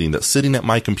infuriating that sitting at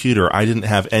my computer, I didn't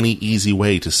have any easy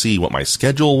way to see what my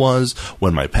schedule was,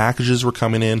 when my packages were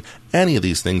coming in, any of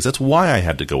these things. That's why I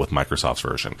had to go with Microsoft's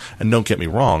version. And don't get me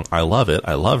wrong, I love it.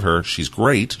 I love her. She's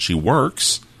great. She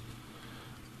works.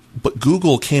 But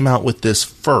Google came out with this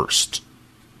first.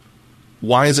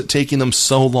 Why is it taking them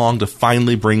so long to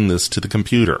finally bring this to the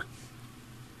computer?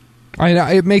 I know,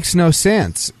 it makes no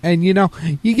sense. And, you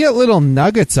get little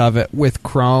nuggets of it with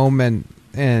Chrome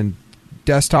and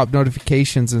desktop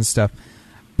notifications and stuff,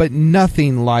 but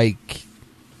nothing like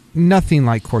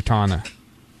Cortana.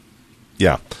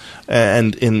 Yeah.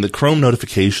 And in the Chrome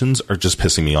notifications are just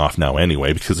pissing me off now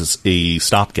anyway because it's a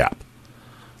stopgap.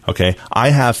 Okay? I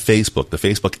have Facebook, the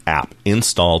Facebook app,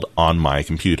 installed on my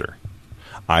computer.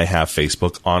 I have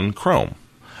Facebook on Chrome.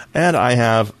 And I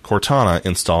have Cortana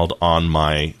installed on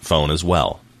my phone as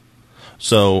well.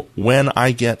 So when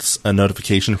I get a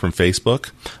notification from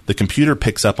Facebook, the computer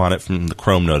picks up on it from the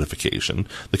Chrome notification.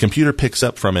 The computer picks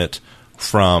up from it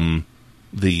from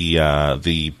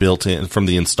the built-in, from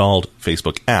the installed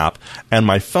Facebook app, and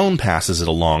my phone passes it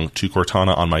along to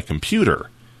Cortana on my computer.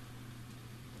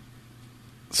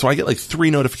 So I get like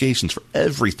 3 notifications for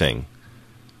everything.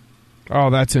 Oh,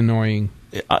 that's annoying.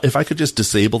 If I could just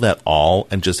disable that all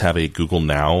and just have a Google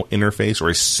Now interface or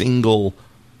a single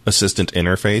assistant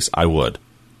interface, I would,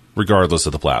 regardless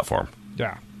of the platform.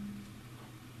 Yeah.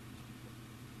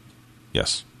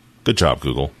 Yes. Good job,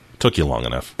 Google. Took you long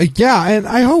enough. Yeah, and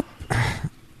I hope...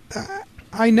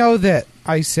 I know that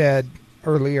I said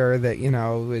earlier that,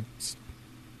 it's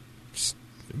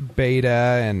beta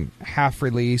and half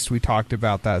released. We talked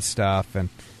about that stuff, and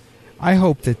I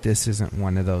hope that this isn't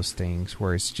one of those things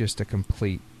where it's just a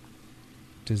complete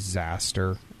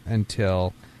disaster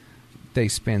until they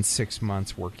spend 6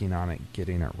 months working on it,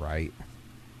 getting it right.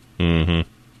 Mm-hmm.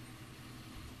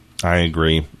 I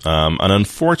agree. And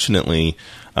unfortunately,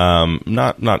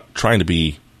 not trying to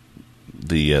be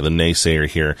the naysayer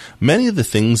here, many of the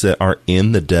things that are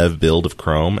in the dev build of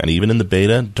Chrome and even in the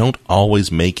beta don't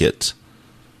always make it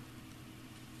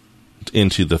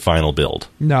into the final build.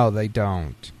 No, they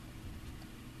don't.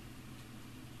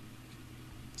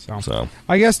 So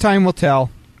I guess time will tell.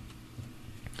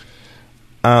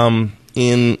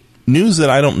 In news that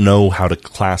I don't know how to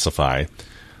classify,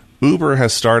 Uber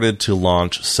has started to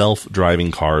launch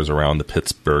self-driving cars around the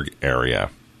Pittsburgh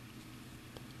area.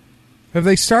 Have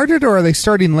they started, or are they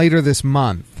starting later this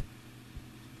month?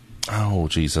 Oh,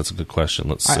 geez, that's a good question.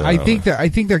 Let's. I think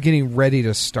they're getting ready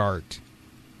to start.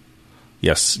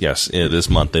 Yes, this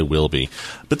month they will be.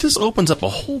 But this opens up a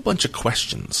whole bunch of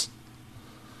questions.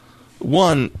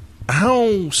 One,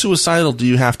 how suicidal do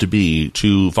you have to be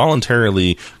to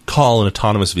voluntarily call an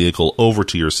autonomous vehicle over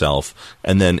to yourself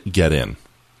and then get in?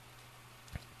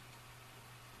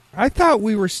 I thought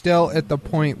we were still at the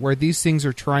point where these things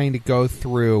are trying to go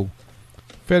through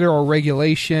federal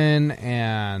regulation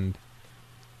and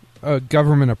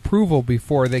government approval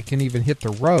before they can even hit the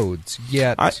roads.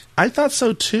 Yet I thought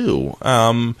so too.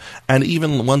 And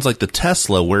even ones like the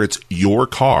Tesla, where it's your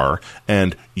car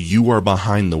and you are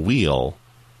behind the wheel,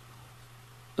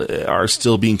 are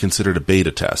still being considered a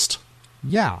beta test.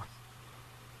 Yeah.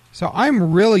 So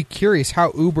I'm really curious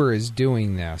how Uber is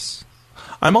doing this.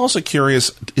 I'm also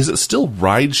curious, is it still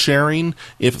ride sharing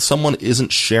if someone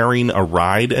isn't sharing a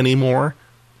ride anymore?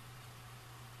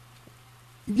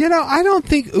 I don't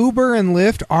think Uber and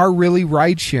Lyft are really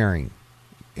ride sharing,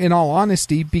 in all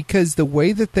honesty, because the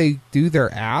way that they do their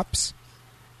apps,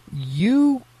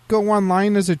 you go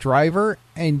online as a driver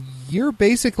and you're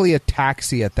basically a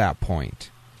taxi at that point.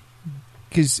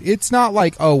 Because it's not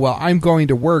like, oh, well, I'm going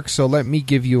to work, so let me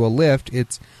give you a lift.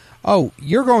 It's, oh,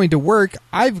 you're going to work,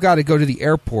 I've got to go to the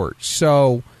airport.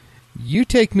 So you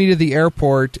take me to the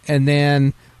airport, and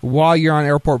then while you're on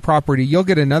airport property, you'll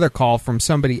get another call from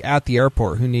somebody at the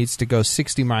airport who needs to go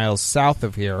 60 miles south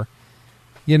of here.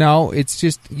 It's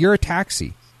just, you're a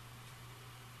taxi.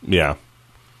 Yeah.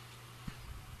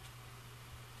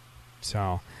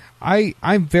 So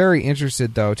I'm very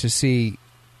interested, though, to see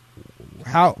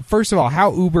how, first of all,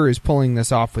 how Uber is pulling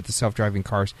this off with the self-driving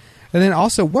cars, and then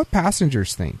also what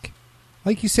passengers think.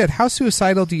 Like you said, how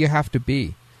suicidal do you have to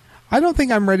be? I don't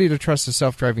think I'm ready to trust a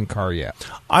self-driving car yet.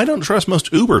 I don't trust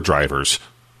most Uber drivers.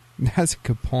 That's a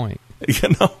good point.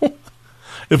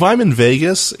 If I'm in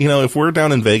Vegas, if we're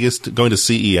down in Vegas going to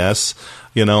CES,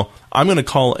 I'm going to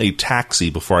call a taxi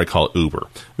before I call Uber.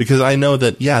 Because I know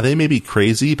that, yeah, they may be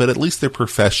crazy, but at least they're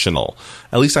professional.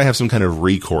 At least I have some kind of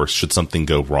recourse should something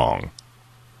go wrong.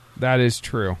 That is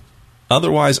true.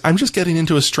 Otherwise, I'm just getting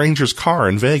into a stranger's car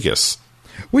in Vegas.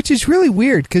 Which is really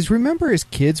weird, because remember as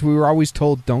kids, we were always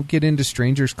told, don't get into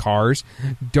strangers' cars,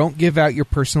 don't give out your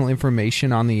personal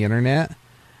information on the internet.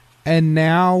 And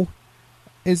now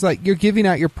it's like you're giving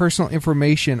out your personal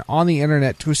information on the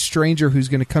internet to a stranger who's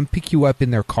going to come pick you up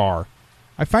in their car.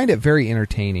 I find it very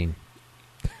entertaining.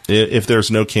 If there's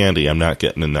no candy, I'm not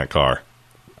getting in that car.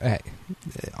 Hey,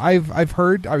 I've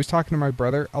heard, I was talking to my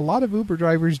brother, a lot of Uber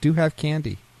drivers do have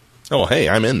candy. Oh, hey,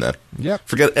 I'm in that. Yep.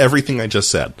 Forget everything I just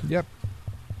said. Yep.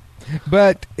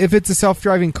 But if it's a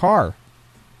self-driving car,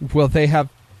 will they have,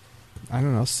 I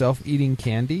don't know, self-eating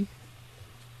candy?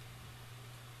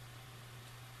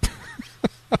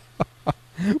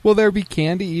 Will there be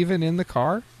candy even in the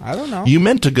car? I don't know. You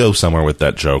meant to go somewhere with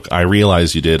that joke. I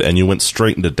realize you did, and you went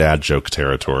straight into dad joke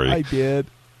territory. I did.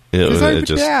 Because I'm a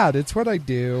dad. It's what I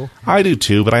do. I do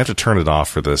too, but I have to turn it off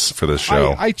for this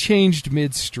show. I changed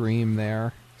midstream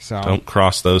there. So don't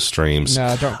cross those streams.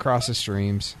 No, don't cross the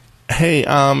streams. Hey,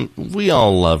 we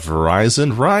all love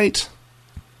Verizon, right?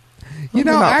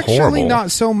 Actually horrible.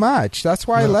 Not so much. That's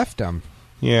why I left them.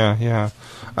 Yeah.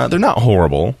 They're not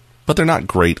horrible, but they're not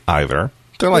great either.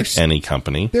 They're like any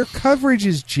company. Their coverage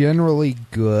is generally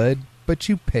good, but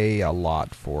you pay a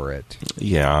lot for it.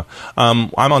 Yeah.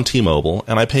 I'm on T-Mobile,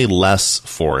 and I pay less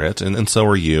for it, and so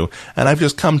are you. And I've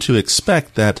just come to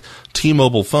expect that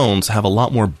T-Mobile phones have a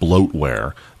lot more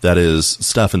bloatware, that is,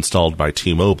 stuff installed by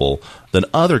T-Mobile, than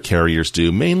other carriers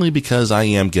do, mainly because I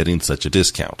am getting such a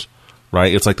discount.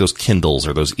 Right? It's like those Kindles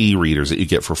or those e-readers that you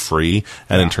get for free,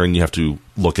 and in turn you have to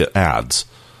look at ads.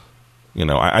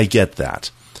 I get that.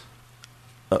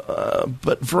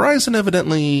 But Verizon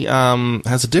evidently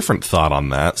has a different thought on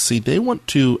that. See, they want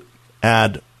to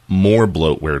add more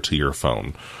bloatware to your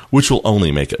phone, which will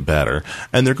only make it better.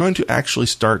 And they're going to actually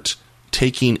start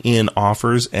taking in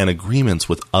offers and agreements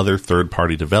with other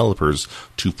third-party developers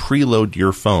to preload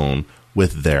your phone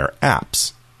with their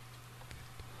apps.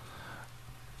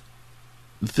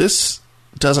 This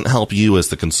doesn't help you as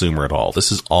the consumer at all.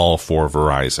 This is all for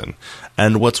Verizon.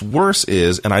 And what's worse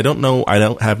is, and I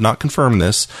have not confirmed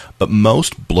this, but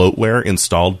most bloatware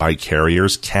installed by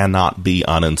carriers cannot be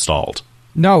uninstalled.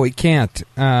 No, it can't.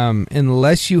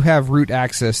 Unless you have root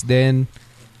access, then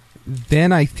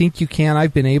I think you can.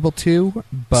 I've been able to,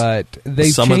 but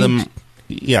they've changed.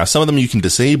 Some of them you can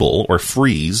disable or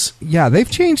freeze. Yeah, they've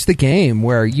changed the game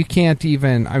where you can't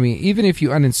even, even if you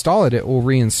uninstall it, it will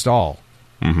reinstall.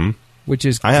 Mm-hmm. Which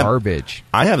is garbage.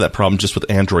 I have that problem just with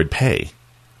Android Pay.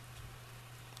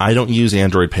 I don't use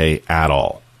Android Pay at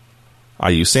all. I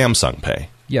use Samsung Pay.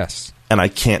 Yes. And I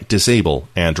can't disable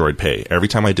Android Pay. Every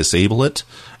time I disable it,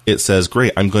 it says,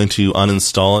 great, I'm going to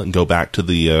uninstall it and go back to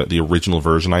the original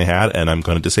version I had, and I'm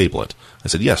going to disable it. I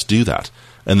said, yes, do that.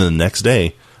 And then the next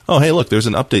day, oh, hey, look, there's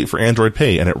an update for Android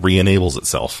Pay, and it re-enables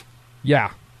itself.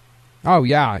 Yeah. Oh,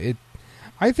 yeah.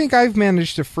 I think I've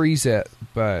managed to freeze it,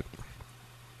 but...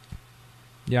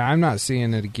 Yeah, I'm not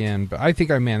seeing it again, but I think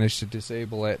I managed to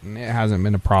disable it, and it hasn't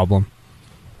been a problem.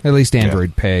 At least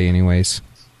Android Pay, anyways.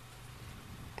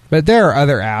 But there are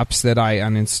other apps that I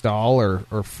uninstall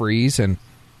or freeze, and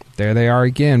there they are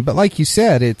again. But like you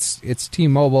said, it's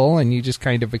T-Mobile, and you just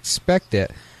kind of expect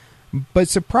it. But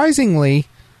surprisingly,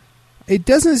 it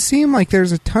doesn't seem like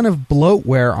there's a ton of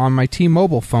bloatware on my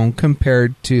T-Mobile phone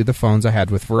compared to the phones I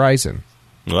had with Verizon.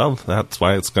 Well, that's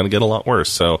why it's going to get a lot worse.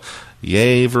 So,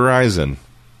 yay, Verizon.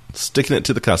 Sticking it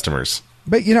to the customers.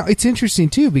 But it's interesting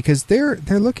too because they're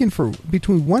looking for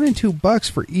between $1 and $2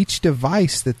 for each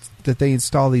device that they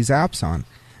install these apps on.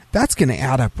 That's going to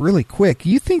add up really quick.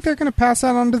 You think they're going to pass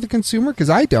that on to the consumer? Because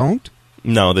I don't.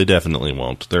 No, they definitely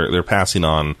won't. They're passing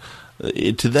on.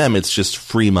 To them, it's just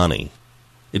free money.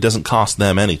 It doesn't cost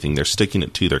them anything. They're sticking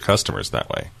it to their customers that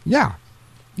way. Yeah,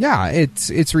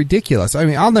 it's ridiculous. I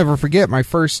mean, I'll never forget my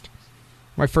first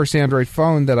Android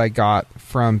phone that I got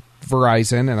from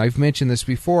Verizon, and I've mentioned this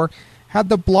before, had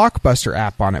the Blockbuster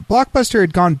app on it. Blockbuster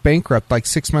had gone bankrupt like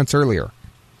 6 months earlier.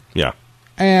 Yeah.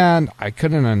 And I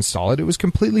couldn't uninstall it. It was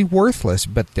completely worthless,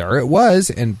 but there it was,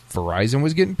 and Verizon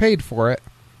was getting paid for it.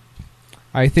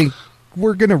 I think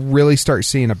we're going to really start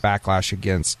seeing a backlash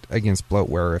against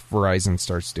bloatware if Verizon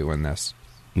starts doing this.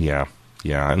 Yeah,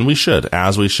 and we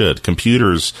should.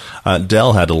 Computers,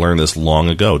 Dell had to learn this long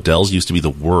ago. Dells used to be the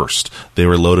worst. They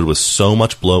were loaded with so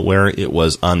much bloatware, it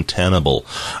was untenable.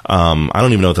 I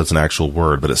don't even know if that's an actual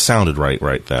word, but it sounded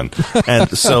right then.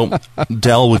 And so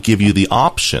Dell would give you the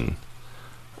option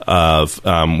of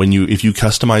if you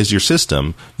customize your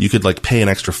system, you could pay an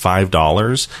extra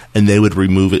 $5 and they would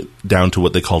remove it down to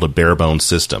what they called a bare bones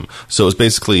system. So it was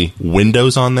basically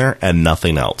Windows on there and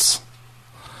nothing else.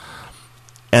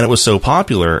 And it was so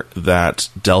popular that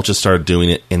Dell just started doing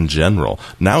it in general.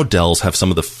 Now Dells have some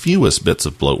of the fewest bits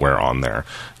of bloatware on there.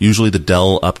 Usually the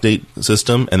Dell update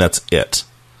system, and that's it.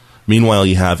 Meanwhile,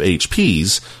 you have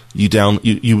HPs,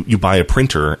 you buy a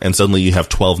printer, and suddenly you have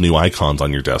 12 new icons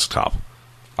on your desktop.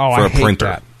 Oh, for I a hate printer.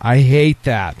 that. I hate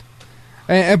that.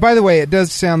 And by the way, it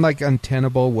does sound like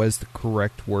untenable was the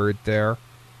correct word there.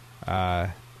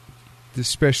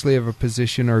 Especially of a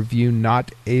position or view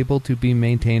not able to be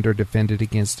maintained or defended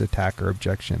against attack or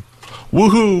objection.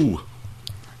 Woohoo!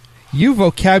 You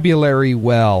vocabulary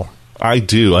well. I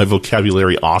do. I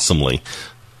vocabulary awesomely.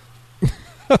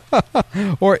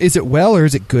 Or is it well or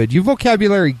is it good? You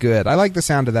vocabulary good. I like the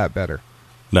sound of that better.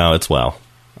 No, it's well.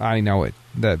 I know it,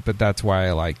 but that's why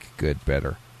I like good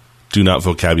better. Do not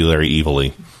vocabulary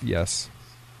evilly. Yes.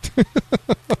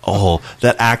 Oh,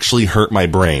 that actually hurt my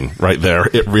brain right there.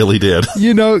 It really did.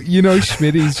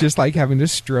 Schmitty's just having a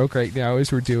stroke right now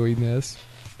as we're doing this.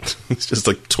 It's just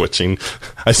twitching.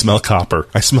 I smell copper.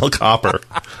 I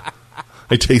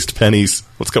taste pennies.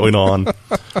 What's going on?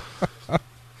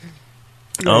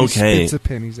 Okay. He spits the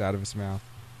pennies out of his mouth.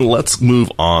 Let's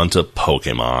move on to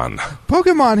Pokemon.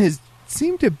 Pokemon has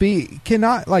seemed to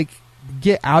cannot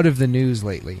get out of the news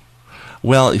lately.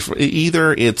 Well,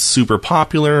 either it's super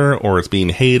popular, or it's being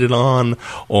hated on,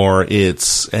 or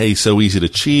it's, hey, so easy to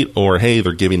cheat, or, hey,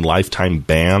 they're giving lifetime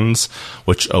bans,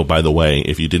 which, oh, by the way,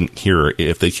 if you didn't hear,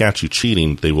 if they catch you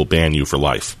cheating, they will ban you for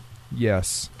life.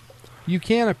 Yes. You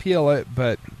can appeal it,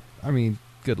 but, I mean,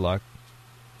 good luck.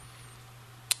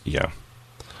 Yeah.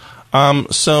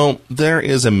 So, there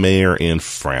is a mayor in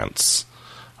France,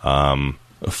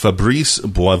 Fabrice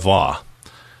Beauvois,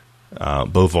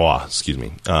 excuse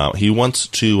me. He wants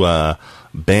to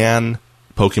ban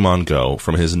Pokemon Go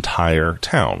from his entire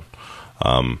town.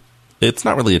 It's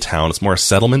not really a town; it's more a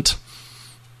settlement.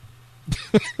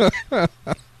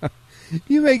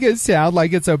 You make it sound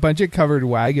like it's a bunch of covered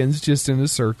wagons just in a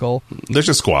circle. They're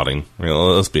just squatting.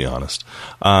 Let's be honest.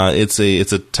 It's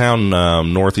a town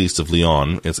northeast of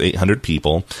Lyon. It's 800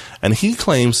 people, and he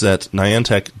claims that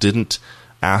Niantic didn't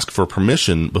ask for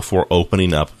permission before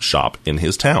opening up shop in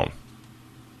his town.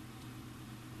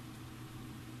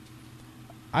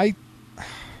 I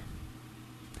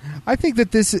think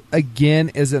that this,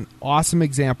 again, is an awesome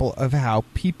example of how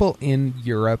people in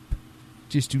Europe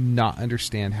just do not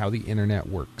understand how the internet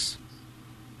works.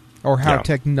 Or how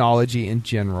technology in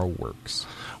general works.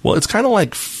 Well, it's kind of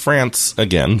like France,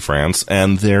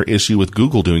 and their issue with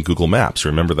Google doing Google Maps.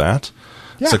 Remember that?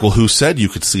 Yeah. It's well, who said you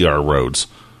could see our roads?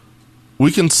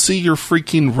 We can see your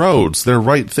freaking roads. They're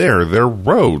right there. They're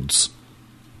roads.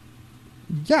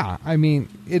 Yeah, I mean,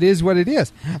 it is what it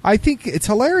is. I think it's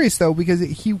hilarious, though, because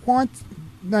he wants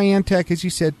Niantic, as you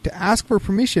said, to ask for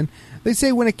permission. They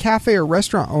say when a cafe or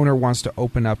restaurant owner wants to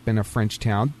open up in a French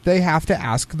town, they have to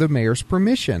ask the mayor's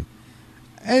permission.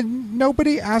 And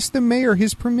nobody asked the mayor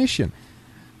his permission.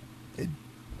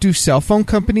 Do cell phone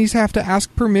companies have to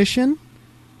ask permission?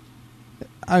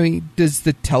 I mean, does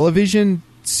the television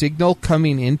signal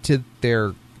coming into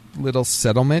their little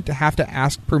settlement have to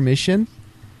ask permission?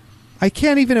 I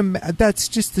can't even imagine. That's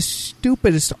just the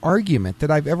stupidest argument that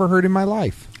I've ever heard in my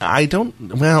life.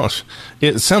 Well,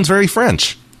 it sounds very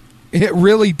French. It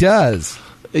really does.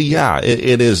 Yeah,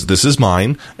 it is. This is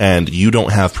mine, and you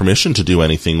don't have permission to do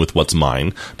anything with what's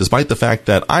mine, despite the fact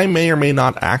that I may or may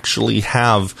not actually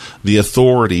have the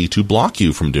authority to block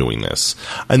you from doing this.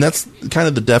 And that's kind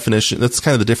of the definition. That's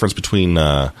kind of the difference between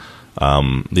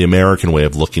the American way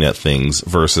of looking at things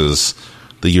versus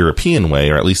the European way,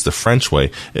 or at least the French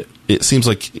way. It seems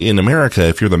like in America,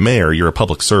 if you're the mayor, you're a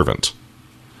public servant.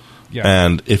 Yeah.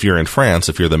 And if you're in France,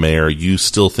 if you're the mayor, you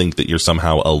still think that you're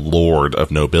somehow a lord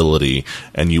of nobility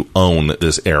and you own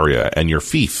this area, and your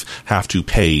fief have to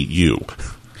pay you.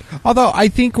 Although I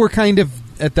think we're kind of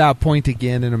at that point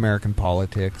again in American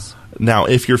politics. Now,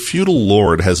 if your feudal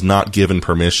lord has not given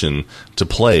permission to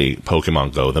play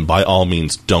Pokemon Go, then by all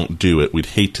means don't do it. We'd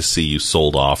hate to see you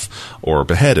sold off or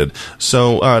beheaded.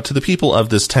 So to the people of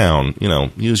this town,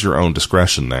 use your own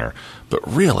discretion there. But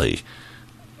really,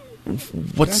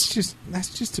 that's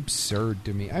just absurd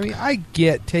to me. I mean, I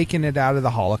get taking it out of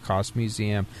the Holocaust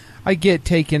Museum. I get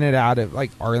taking it out of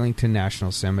like Arlington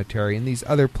National Cemetery and these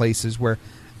other places where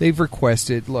they've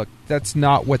requested, look, that's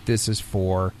not what this is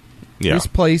for. Yeah. This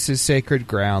place is sacred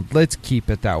ground. Let's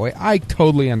keep it that way. I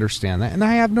totally understand that, and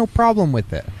I have no problem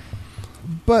with it.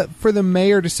 But for the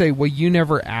mayor to say, well, you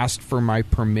never asked for my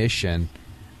permission,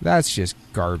 that's just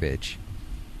garbage.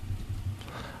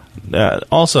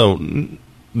 Also,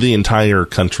 the entire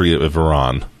country of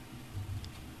Iran.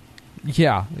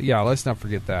 Yeah, let's not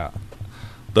forget that.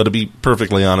 Though, to be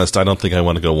perfectly honest, I don't think I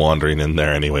want to go wandering in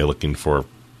there anyway, looking for...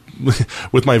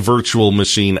 with my virtual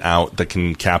machine out that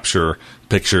can capture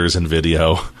pictures and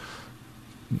video.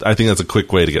 I think that's a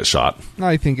quick way to get shot.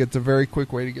 I think it's a very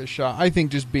quick way to get shot. I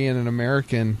think just being an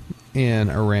American in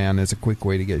Iran is a quick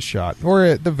way to get shot. Or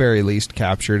at the very least,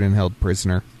 captured and held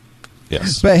prisoner.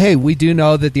 Yes. But hey, we do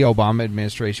know that the Obama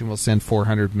administration will send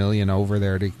 $400 million over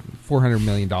there.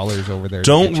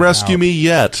 Don't rescue me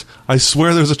yet. I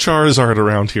swear there's a Charizard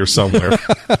around here somewhere.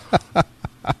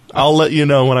 I'll let you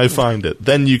know when I find it.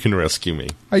 Then you can rescue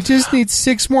me. I just need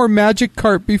 6 more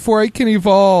Magikarp before I can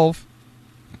evolve.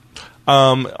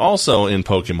 Also in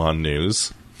Pokemon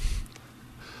news,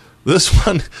 this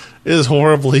one is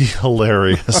horribly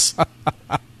hilarious.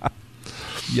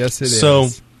 Yes, it is. So,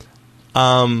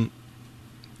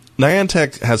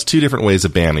 Niantic has 2 different ways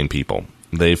of banning people.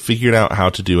 They've figured out how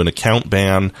to do an account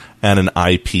ban and an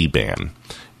IP ban.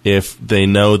 If they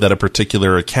know that a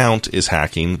particular account is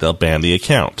hacking, they'll ban the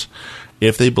account.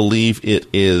 If they believe it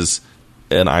is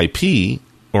an IP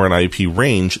or an IP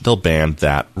range, they'll ban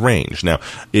that range. Now,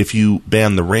 if you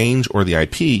ban the range or the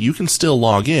IP, you can still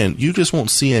log in. You just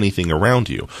won't see anything around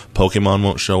you. Pokemon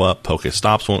won't show up.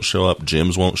 Pokestops won't show up.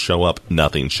 Gyms won't show up.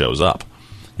 Nothing shows up.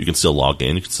 You can still log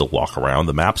in. You can still walk around.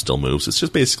 The map still moves. It's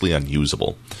just basically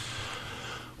unusable.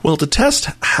 Well, to test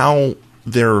how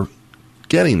they're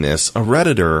getting this, a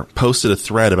Redditor posted a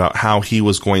thread about how he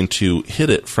was going to hit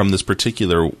it from this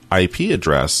particular IP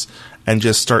address and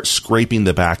just start scraping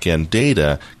the back-end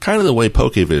data, kind of the way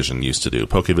Pokevision used to do.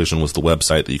 Pokevision was the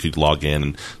website that you could log in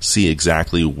and see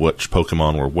exactly which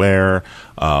Pokemon were where,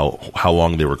 how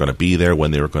long they were going to be there,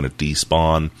 when they were going to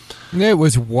despawn. It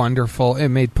was wonderful. It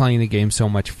made playing the game so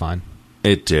much fun.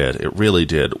 It did. It really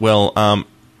did. Well,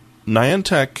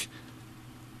 Niantic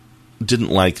didn't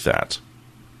like that.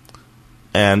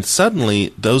 And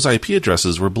suddenly, those IP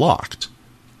addresses were blocked.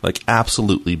 Like,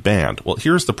 absolutely banned. Well,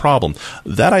 here's the problem.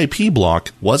 That IP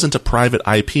block wasn't a private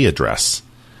IP address.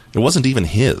 It wasn't even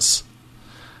his.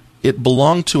 It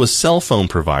belonged to a cell phone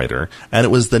provider, and it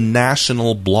was the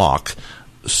national block.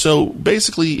 So,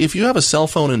 basically, if you have a cell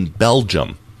phone in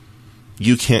Belgium,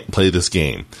 you can't play this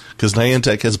game, because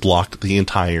Niantic has blocked the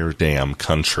entire damn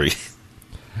country.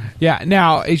 Yeah,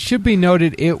 now, it should be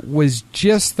noted it was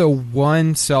just the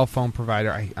one cell phone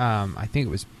provider. I think it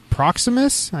was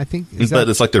Proximus, I think. But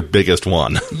it's like their biggest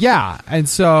one. Yeah, and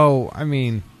so, I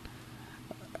mean,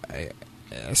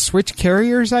 switch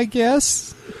carriers, I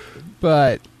guess.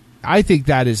 But I think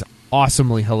that is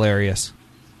awesomely hilarious.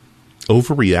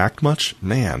 Overreact much?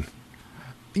 Man.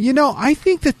 You know, I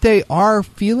think that they are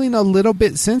feeling a little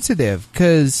bit sensitive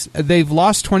because they've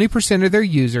lost 20% of their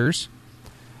users,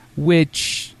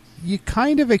 which you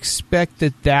kind of expect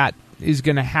that is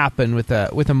going to happen with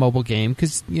a mobile game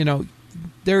because, you know,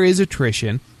 there is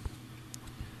attrition.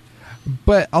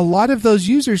 But a lot of those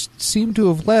users seem to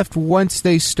have left once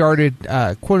they started,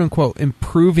 quote-unquote,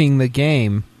 improving the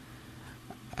game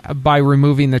by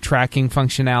removing the tracking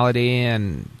functionality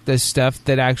and the stuff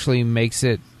that actually makes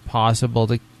it possible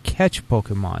to catch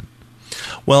Pokemon.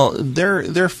 Well,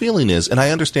 their feeling is, and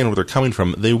I understand where they're coming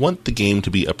from, they want the game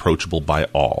to be approachable by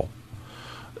all.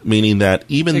 Meaning that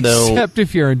even though... Except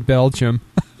if you're in Belgium.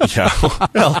 Yeah,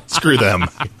 well, screw them.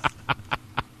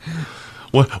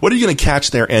 What are you going to catch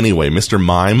there anyway? Mr.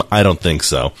 Mime? I don't think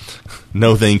so.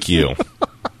 No, thank you.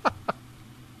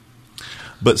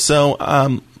 But so,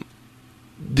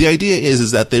 the idea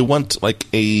is that they want like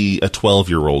a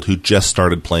 12-year-old who just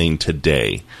started playing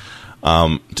today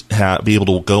be able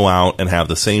to go out and have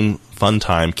the same fun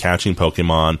time catching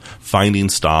Pokemon, finding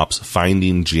stops,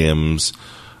 finding gyms,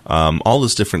 all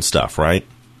this different stuff, right?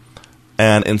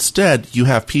 And instead, you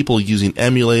have people using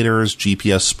emulators,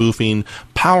 GPS spoofing,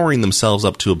 powering themselves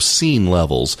up to obscene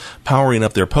levels, powering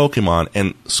up their Pokemon,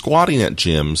 and squatting at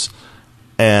gyms,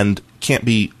 and can't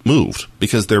be moved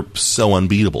because they're so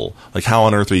unbeatable. Like, how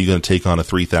on earth are you going to take on a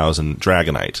 3,000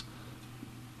 Dragonite?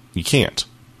 You can't.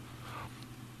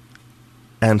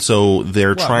 And so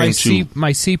they're trying to...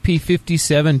 My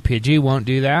CP57 Pidgey won't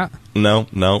do that? No.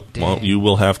 Well, you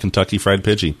will have Kentucky Fried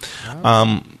Pidgey.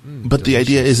 But the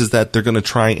idea is that they're going to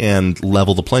try and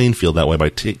level the playing field that way by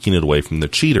taking it away from the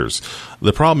cheaters.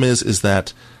 The problem is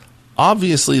that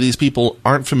obviously these people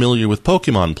aren't familiar with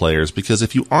Pokemon players, because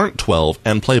if you aren't 12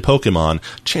 and play Pokemon,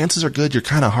 chances are good you're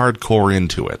kind of hardcore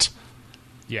into it.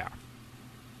 Yeah.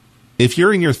 If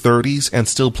you're in your 30s and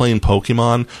still playing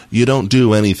Pokemon, you don't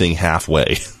do anything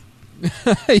halfway.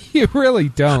 You really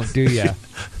don't, do you?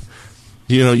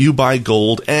 You know, you buy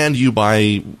gold and you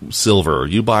buy silver.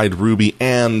 You buy ruby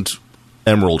and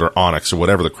emerald or onyx or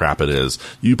whatever the crap it is.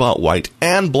 You bought white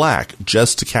and black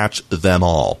just to catch them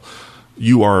all.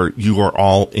 You are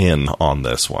all in on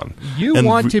this one. You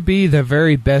want to be the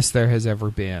very best there has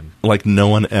ever been. Like no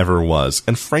one ever was.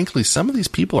 And frankly, some of these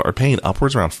people are paying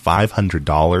upwards around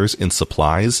 $500 in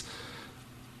supplies.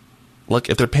 Look,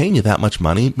 if they're paying you that much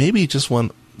money, maybe you just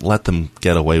want to let them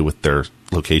get away with their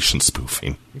location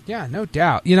spoofing. Yeah, no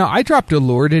doubt. You know, I dropped a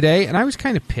lure today, and I was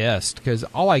kind of pissed because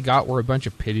all I got were a bunch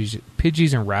of Pidgeys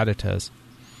and Rattatas.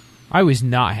 I was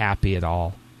not happy at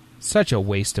all. Such a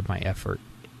waste of my effort.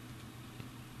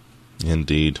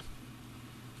 Indeed.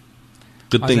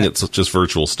 Good thing it's just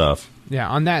virtual stuff. Yeah,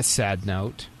 on that sad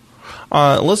note.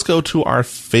 Let's go to our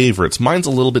favorites. Mine's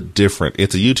a little bit different.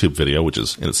 It's a YouTube video, which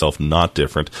is in itself not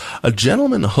different. A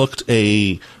gentleman hooked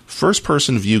a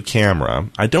first-person view camera,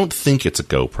 I don't think it's a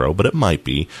GoPro, but it might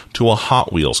be, to a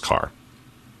Hot Wheels car.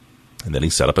 And then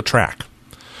he set up a track.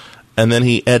 And then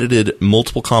he edited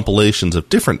multiple compilations of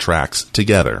different tracks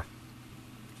together.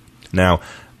 Now,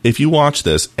 if you watch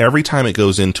this, every time it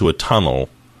goes into a tunnel,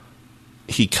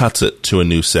 he cuts it to a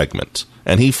new segment.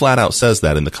 And he flat out says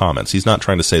that in the comments. He's not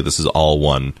trying to say this is all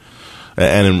one.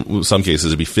 And in some cases,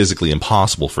 it'd be physically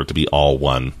impossible for it to be all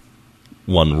one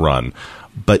run.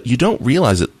 But you don't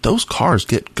realize that those cars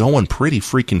get going pretty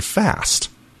freaking fast.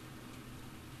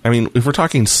 I mean, if we're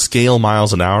talking scale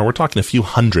miles an hour, we're talking a few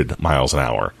 100 miles an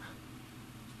hour.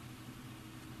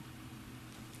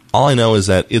 All I know is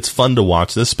that it's fun to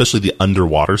watch this, especially the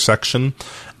underwater section.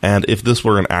 And if this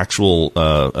were an actual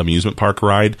amusement park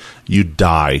ride, you'd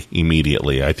die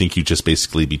immediately. I think you'd just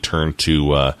basically be turned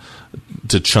to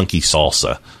chunky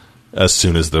salsa as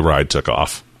soon as the ride took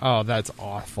off. Oh, that's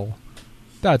awful.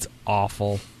 That's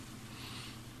awful.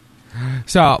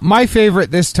 So my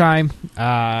favorite this time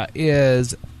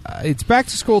is it's back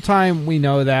to school time. We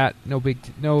know that. No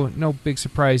big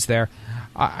surprise there.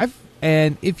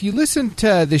 And if you listen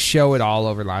to this show at all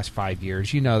over the last 5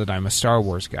 years, you know that I'm a Star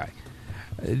Wars guy.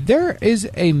 There is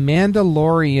a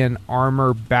Mandalorian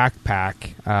armor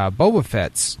backpack, Boba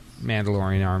Fett's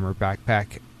Mandalorian armor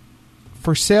backpack,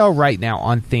 for sale right now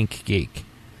on ThinkGeek.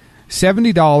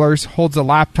 $70, holds a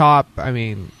laptop. I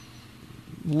mean,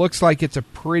 looks like it's a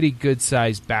pretty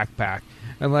good-sized backpack,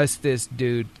 unless this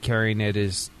dude carrying it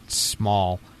is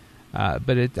small.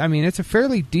 But it's a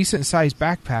fairly decent-sized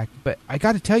backpack. But I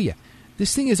got to tell you,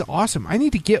 this thing is awesome. I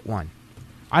need to get one.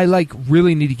 I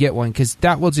really need to get one because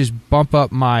that will just bump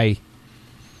up my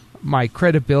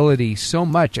credibility so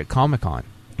much at Comic-Con.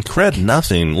 Cred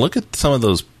nothing. Look at some of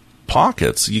those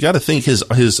pockets. You got to think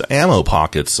his ammo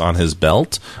pockets on his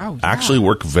belt actually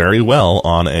work very well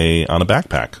on a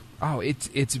backpack. Oh,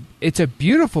 it's a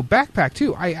beautiful backpack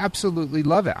too. I absolutely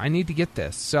love it. I need to get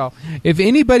this. So if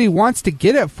anybody wants to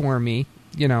get it for me,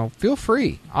 feel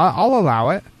free. I'll allow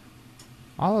it.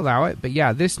 But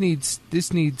yeah, this needs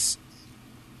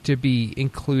to be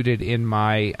included in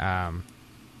my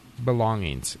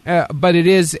belongings. But it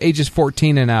is ages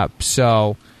 14 and up.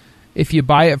 So if you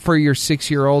buy it for your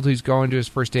 6-year-old who's going to his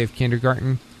first day of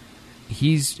kindergarten,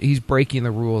 he's breaking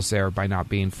the rules there by not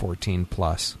being 14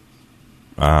 plus.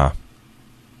 Ah,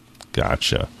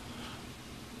 gotcha.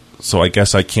 So I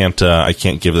guess I can't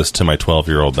give this to my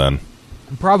 12-year-old then.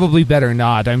 Probably better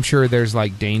not. I'm sure there's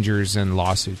dangers and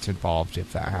lawsuits involved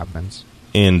if that happens.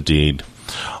 Indeed.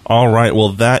 All right, well,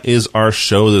 that is our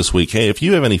show this week. Hey, if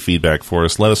you have any feedback for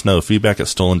us, let us know.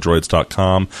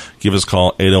 Feedback@stolendroids.com. Give us a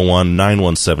call,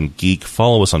 801-917-GEEK.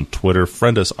 Follow us on Twitter.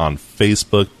 Friend us on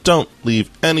Facebook. Don't leave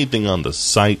anything on the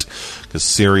site, because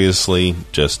seriously,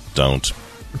 just don't.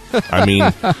 I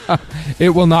mean, It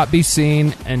will not be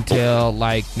seen until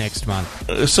like next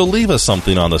month. so leave us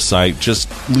something on the site. Just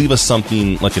leave us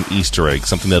something like an Easter egg,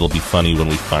 something that'll be funny when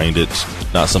we find it,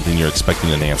 not something you're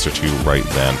expecting an answer to right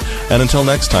then. And until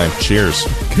next time, cheers.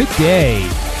 Good day.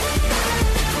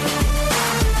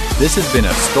 This has been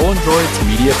a Stolen Droids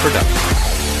Media production.